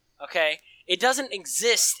car, okay? It doesn't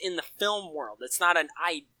exist in the film world. It's not an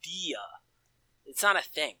idea. It's not a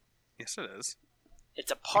thing. Yes, it is.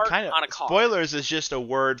 It's a part on a car. Spoilers is just a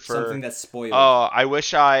word for Something that's spoiled. Oh, I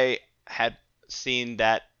wish I had seen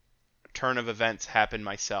that turn of events happen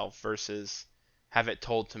myself versus have it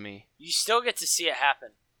told to me. You still get to see it happen.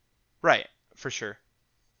 Right, for sure.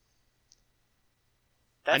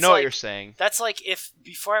 That's I know what you're saying. That's like if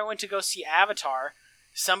before I went to go see Avatar,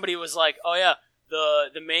 somebody was like, "Oh yeah,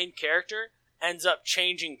 the main character ends up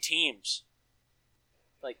changing teams."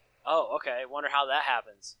 Like, oh, okay. Wonder how that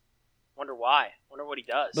happens. Wonder why. Wonder what he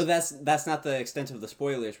does. But that's not the extent of the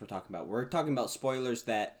spoilers we're talking about. We're talking about spoilers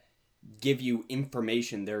that give you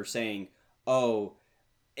information. They're saying, oh,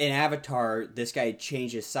 in Avatar, this guy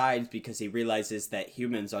changes sides because he realizes that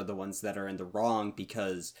humans are the ones that are in the wrong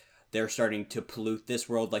because they're starting to pollute this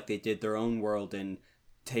world like they did their own world and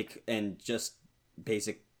just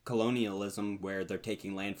basic colonialism where they're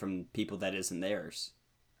taking land from people that isn't theirs.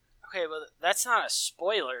 Okay, but that's not a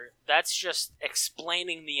spoiler. That's just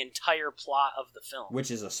explaining the entire plot of the film. Which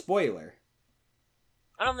is a spoiler.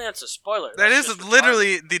 I don't think that's a spoiler. That That's is just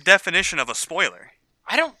literally the definition of a spoiler.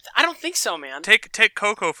 I don't think so, man. Take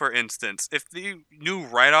Coco, for instance. If you knew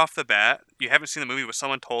right off the bat, you haven't seen the movie, but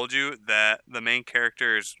someone told you that the main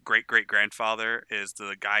character's great-great-grandfather is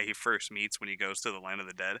the guy he first meets when he goes to the land of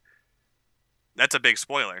the dead, that's a big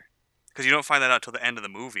spoiler. Because you don't find that out till the end of the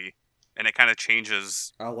movie, and it kind of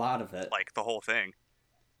changes A lot of it. like the whole thing.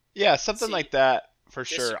 Yeah, something See, like that for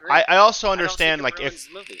sure. disagree. I also I understand don't think it like ruins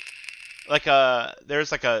if the movie.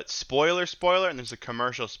 there's like a spoiler and there's a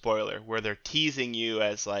commercial spoiler where they're teasing you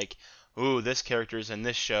as like, ooh, this character's in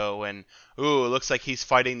this show and ooh, it looks like he's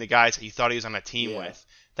fighting the guys that you thought he was on a team Yeah. with.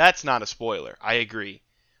 That's not a spoiler. I agree.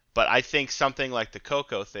 But I think something like the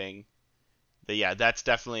Coco thing, that's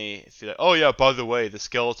definitely if you're like, oh yeah, by the way, the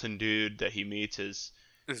skeleton dude that he meets is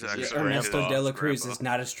Is Yeah, actually his Ernesto grandpa. de la Cruz grandpa. is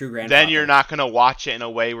not his true grandfather. then you're not gonna watch it in a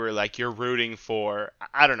way where like you're rooting for.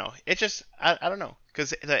 I don't know. It just I don't know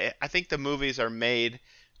because I think the movies are made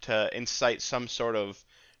to incite some sort of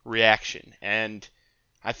reaction, and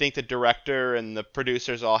I think the director and the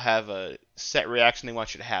producers all have a set reaction they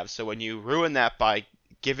want you to have. So when you ruin that by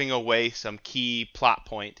giving away some key plot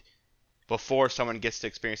point before someone gets to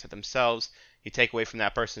experience it themselves, you take away from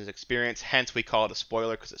that person's experience. Hence, we call it a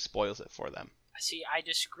spoiler because it spoils it for them. See, I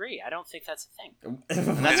disagree. I don't think that's a thing.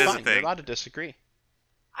 And that's It is a fine. You're thing. allowed to disagree.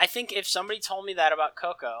 I think if somebody told me that about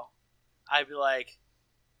Coco, I'd be like,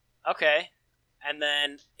 okay. And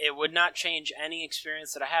then it would not change any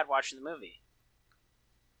experience that I had watching the movie.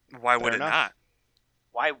 Why would Fair it enough. not?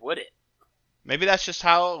 Why would it? Maybe that's just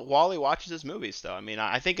how Wally watches his movies, though. I mean,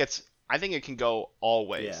 I think it can go all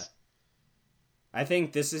ways. Yeah. I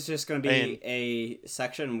think this is just going to And- be a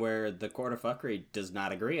section where the court of fuckery does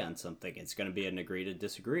not agree on something. It's going to be an agree to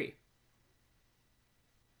disagree.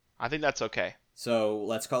 I think that's okay. So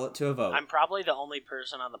let's call it to a vote. I'm probably the only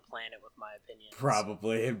person on the planet with my opinions.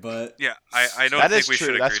 Probably, but Yeah, I don't That think is we true.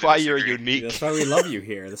 should agree That's to why you're disagree. unique. that's why we love you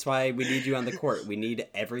here. That's why we need you on the court. We need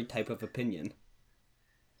every type of opinion.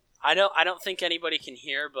 I don't think anybody can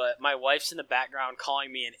hear, but my wife's in the background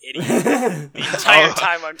calling me an idiot the entire Oh.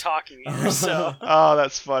 time I'm talking here. So Oh,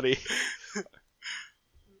 that's funny.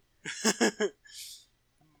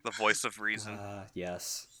 The voice of reason.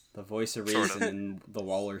 Yes. The voice of Sort reason of. in the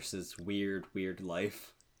Walrus's weird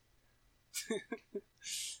life.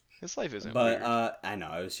 His life isn't But weird. I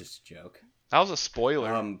know, it was just a joke. That was a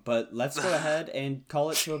spoiler. But let's go ahead and call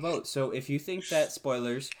it to a vote. So if you think that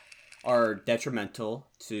spoilers are detrimental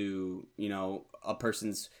to, a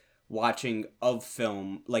person's watching of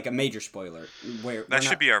film, like a major spoiler, where That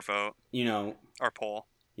should be our vote, our poll.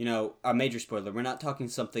 a major spoiler. We're not talking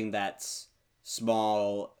something that's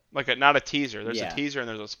small. Like not a teaser. There's Yeah. a teaser and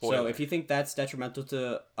there's a spoiler. So if you think that's detrimental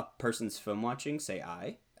to a person's film watching, say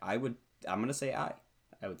aye. I'm gonna say aye.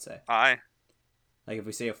 I would say. Aye. Like if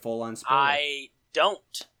we say a full on spoiler. I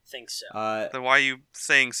don't think so. Then why are you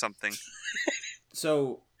saying something?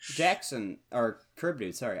 So Jackson or Curb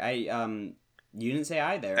Dude, sorry, you didn't say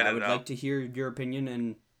aye there. I I don't would know. like to hear your opinion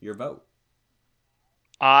and your vote.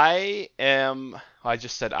 I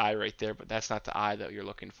just said I right there, but that's not the I that you're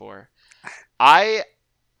looking for. I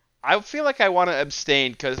feel like I want to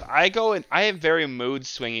abstain because I am very mood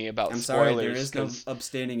swingy about I'm spoilers. sorry, there is no 'cause-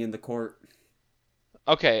 abstaining in the court.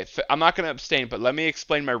 Okay, I'm not going to abstain, but let me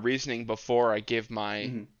explain my reasoning before I give my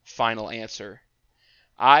Mhm. final answer.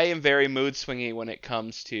 I am very mood swingy when it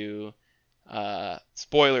comes to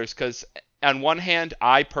spoilers, because on one hand,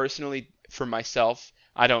 I personally, for myself,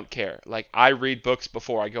 I don't care. Like, I read books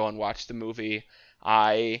before I go and watch the movie.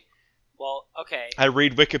 I Well, okay. I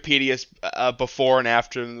read Wikipedia's before and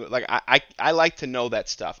after. Like, I like to know that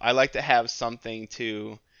stuff. I like to have something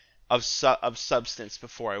of substance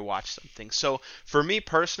before I watch something. So for me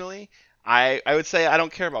personally, I would say I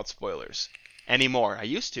don't care about spoilers anymore. I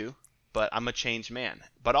used to, but I'm a changed man.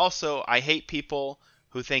 But also, I hate people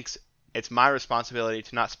who thinks it's my responsibility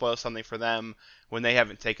to not spoil something for them when they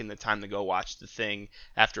haven't taken the time to go watch the thing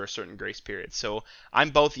after a certain grace period. So I'm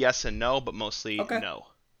both yes and no, but mostly Okay. no.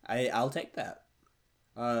 I'll take that.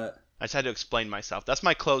 I just had to explain myself. That's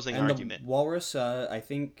my closing And argument. the Walrus, I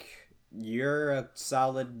think you're a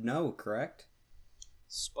solid no, correct?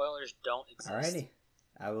 Spoilers don't exist. Alrighty.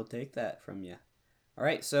 I will take that from you.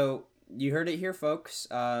 Alright, so you heard it here, folks.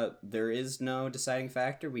 There is no deciding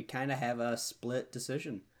factor. We kind of have a split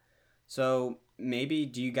decision. So maybe,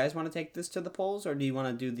 do you guys want to take this to the polls, or do you want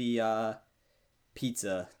to do the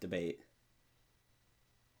pizza debate?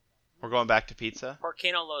 We're going back to pizza.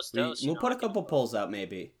 Porcino Los Dos. We'll put a couple polls out,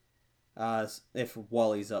 maybe. If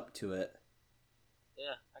Wally's up to it.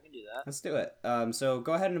 Yeah, I can do that. Let's do it. So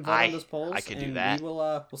go ahead and vote on those polls. I can do and that.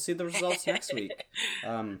 we'll see the results next week.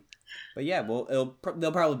 But yeah, they'll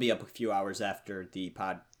probably be up a few hours after the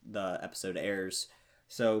episode airs.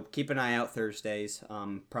 So keep an eye out Thursdays.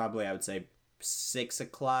 Probably I would say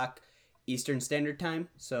 6:00 Eastern Standard Time.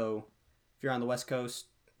 So if you're on the West Coast,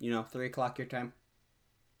 3:00 your time.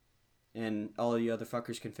 And all of you other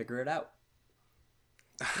fuckers can figure it out.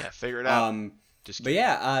 Yeah, figure it out. But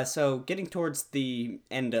yeah, so getting towards the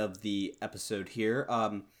end of the episode here,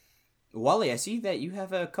 Wally, I see that you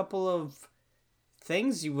have a couple of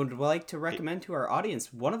things you would like to recommend to our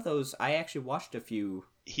audience. One of those, I actually watched a few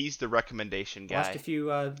He's the recommendation guy.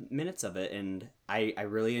 Minutes of it, and I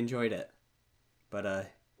really enjoyed it. But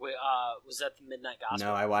Wait, was that the Midnight Gospel?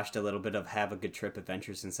 no, I watched a little bit of Have a Good Trip: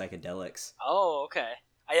 Adventures in Psychedelics. Oh, okay.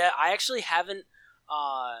 I actually haven't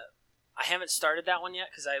I haven't started that one yet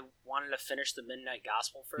because I wanted to finish the Midnight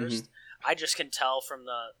Gospel first. I just can tell from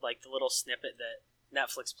the little snippet that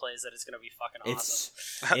Netflix plays that it's gonna be fucking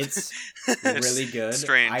awesome. It's really good.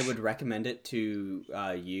 Strange. I would recommend it to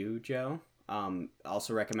you, Joe.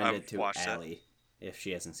 Also recommend I've it to watched it. Allie if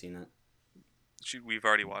she hasn't seen it. We've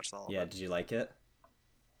already watched all of Yeah, it. did you like it?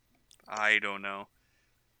 I don't know.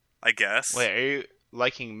 I guess. Wait, are you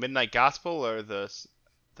liking Midnight Gospel or the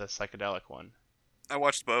psychedelic one? I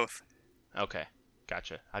watched both. Okay,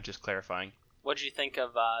 gotcha. I'm just clarifying. What did you think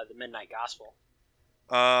of the Midnight Gospel?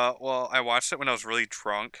 Well, I watched it when I was really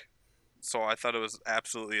drunk, so I thought it was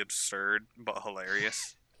absolutely absurd but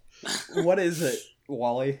hilarious. What is it,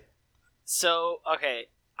 Wally? So, okay,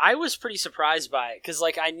 I was pretty surprised by it because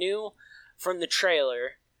I knew from the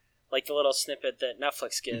trailer, the little snippet that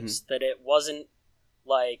Netflix gives, that it wasn't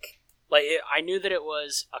I knew that it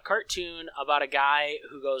was a cartoon about a guy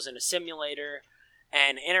who goes in a simulator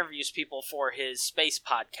and interviews people for his space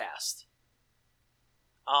podcast.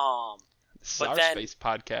 This is But our then- space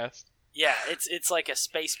podcast. Yeah, it's like a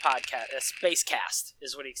space podcast, a space cast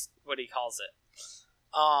is what he calls it.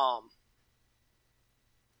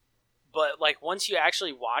 But once you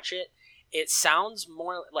actually watch it, it sounds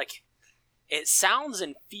more it sounds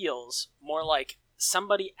and feels more like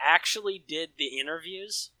somebody actually did the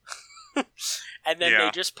interviews, and then they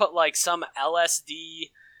Yeah. just put some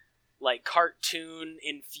LSD cartoon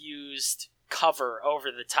infused cover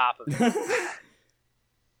over the top of it.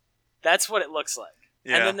 That's what it looks like.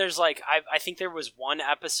 Yeah. And then there's I think there was one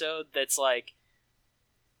episode that's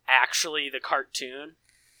actually the cartoon.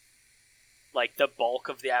 The bulk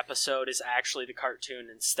of the episode is actually the cartoon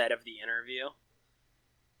instead of the interview.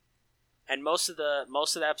 And most of the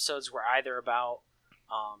episodes were either about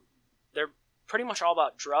they're pretty much all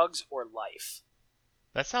about drugs or life.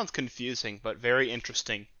 That sounds confusing, but very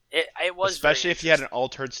interesting. It was Especially very if you had an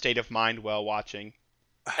altered state of mind while watching.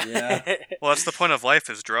 Yeah. Well, that's the point of life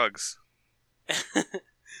is drugs. The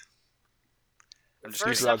I'm just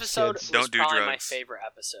first drugs, episode kids. was Don't do probably my drugs. favorite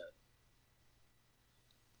episode.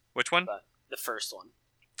 Which one? But the first one.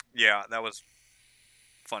 Yeah, that was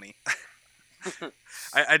funny.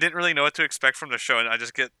 I didn't really know what to expect from the show, and I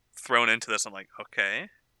just get thrown into this. I'm like, okay,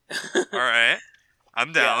 all right,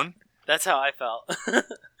 I'm down. That's how I felt.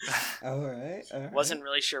 All right. Wasn't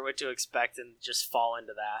really sure what to expect and just fall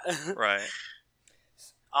into that. Right.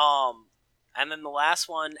 And then the last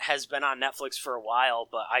one has been on Netflix for a while,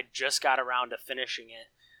 but I just got around to finishing it.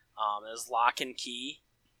 It was Lock and Key,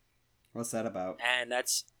 What's that about? and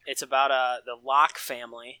it's about the Locke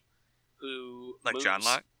family who Like moves. John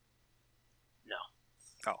Locke. No.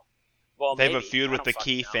 Oh. Well, They have maybe. a feud I with don't the fucking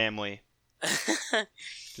Key know. family.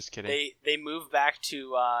 Just kidding. they move back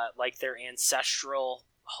to like their ancestral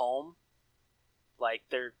home. Like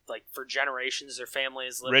they're like for generations, their family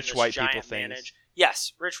has lived Rich in this white giant people things. manage.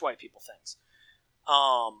 Yes, rich white people things.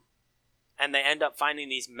 And they end up finding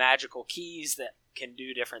these magical keys that can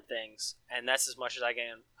do different things, and that's as much as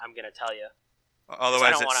I'm gonna tell you.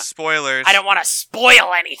 Otherwise, it's spoilers. I don't want to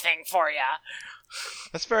spoil anything for you.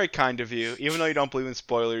 That's very kind of you. Even though you don't believe in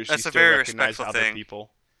spoilers, That's you a still very recognize respectful other thing.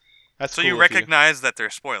 people. That's So cool you of recognize that they're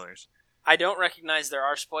spoilers. I don't recognize there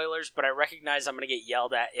are spoilers, but I recognize I'm gonna get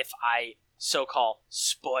yelled at if I so-called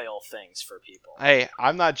spoil things for people. Hey,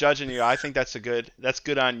 I'm not judging you. I think that's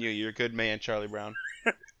good on you. You're a good man, Charlie Brown.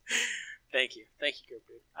 Thank you,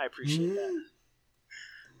 Gertrude. I appreciate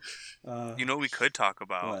that. You know what we could talk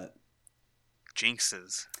about? What?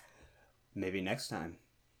 Jinxes. Maybe next time.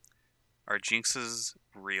 Are jinxes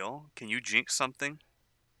real? Can you jinx something?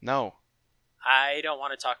 No. I don't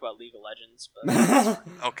want to talk about League of Legends, but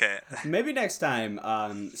Okay. Maybe next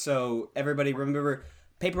time. So everybody remember,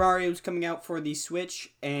 Paper Mario is coming out for the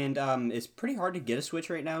Switch, and it's pretty hard to get a Switch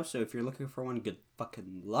right now. So if you're looking for one, good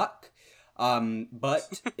fucking luck.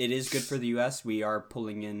 But it is good for the U.S. We are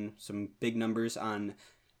pulling in some big numbers on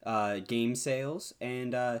game sales,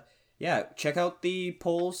 and yeah, check out the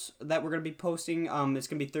polls that we're gonna be posting. It's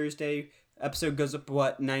gonna be Thursday. Episode goes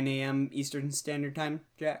up 9 a.m. Eastern Standard Time,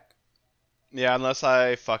 Jack. Yeah, unless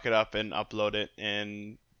I fuck it up and upload it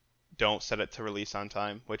and don't set it to release on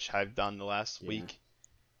time, which I've done the last week.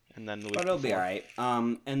 And then the week But it'll be before. alright.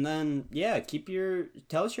 And then yeah,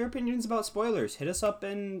 tell us your opinions about spoilers. Hit us up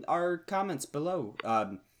in our comments below.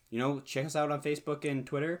 Check us out on Facebook and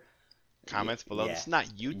Twitter. Comments below. Yeah. It's not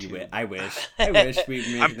YouTube. I wish we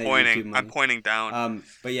made I'm that pointing. YouTube money. I'm pointing down.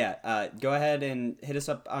 But yeah, go ahead and hit us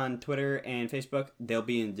up on Twitter and Facebook. They'll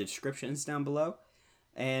be in the descriptions down below.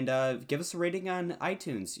 And give us a rating on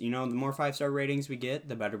iTunes. The more 5-star ratings we get,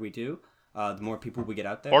 the better we do. The more people we get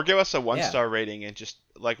out there. Or give us a 1-star rating and just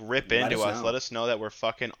rip Let into us us. know. Let us know that we're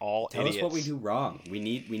fucking all Tell idiots. us what we do wrong. We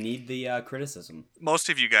need the criticism. Most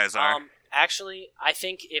of you guys are. Actually, I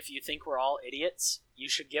think if you think we're all idiots, you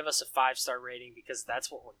should give us a 5-star rating because that's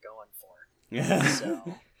what we're going for.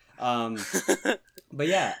 So, But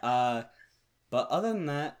yeah, but other than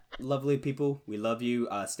that, lovely people, we love you.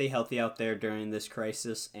 Stay healthy out there during this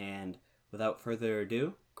crisis, and without further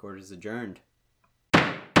ado, court is adjourned.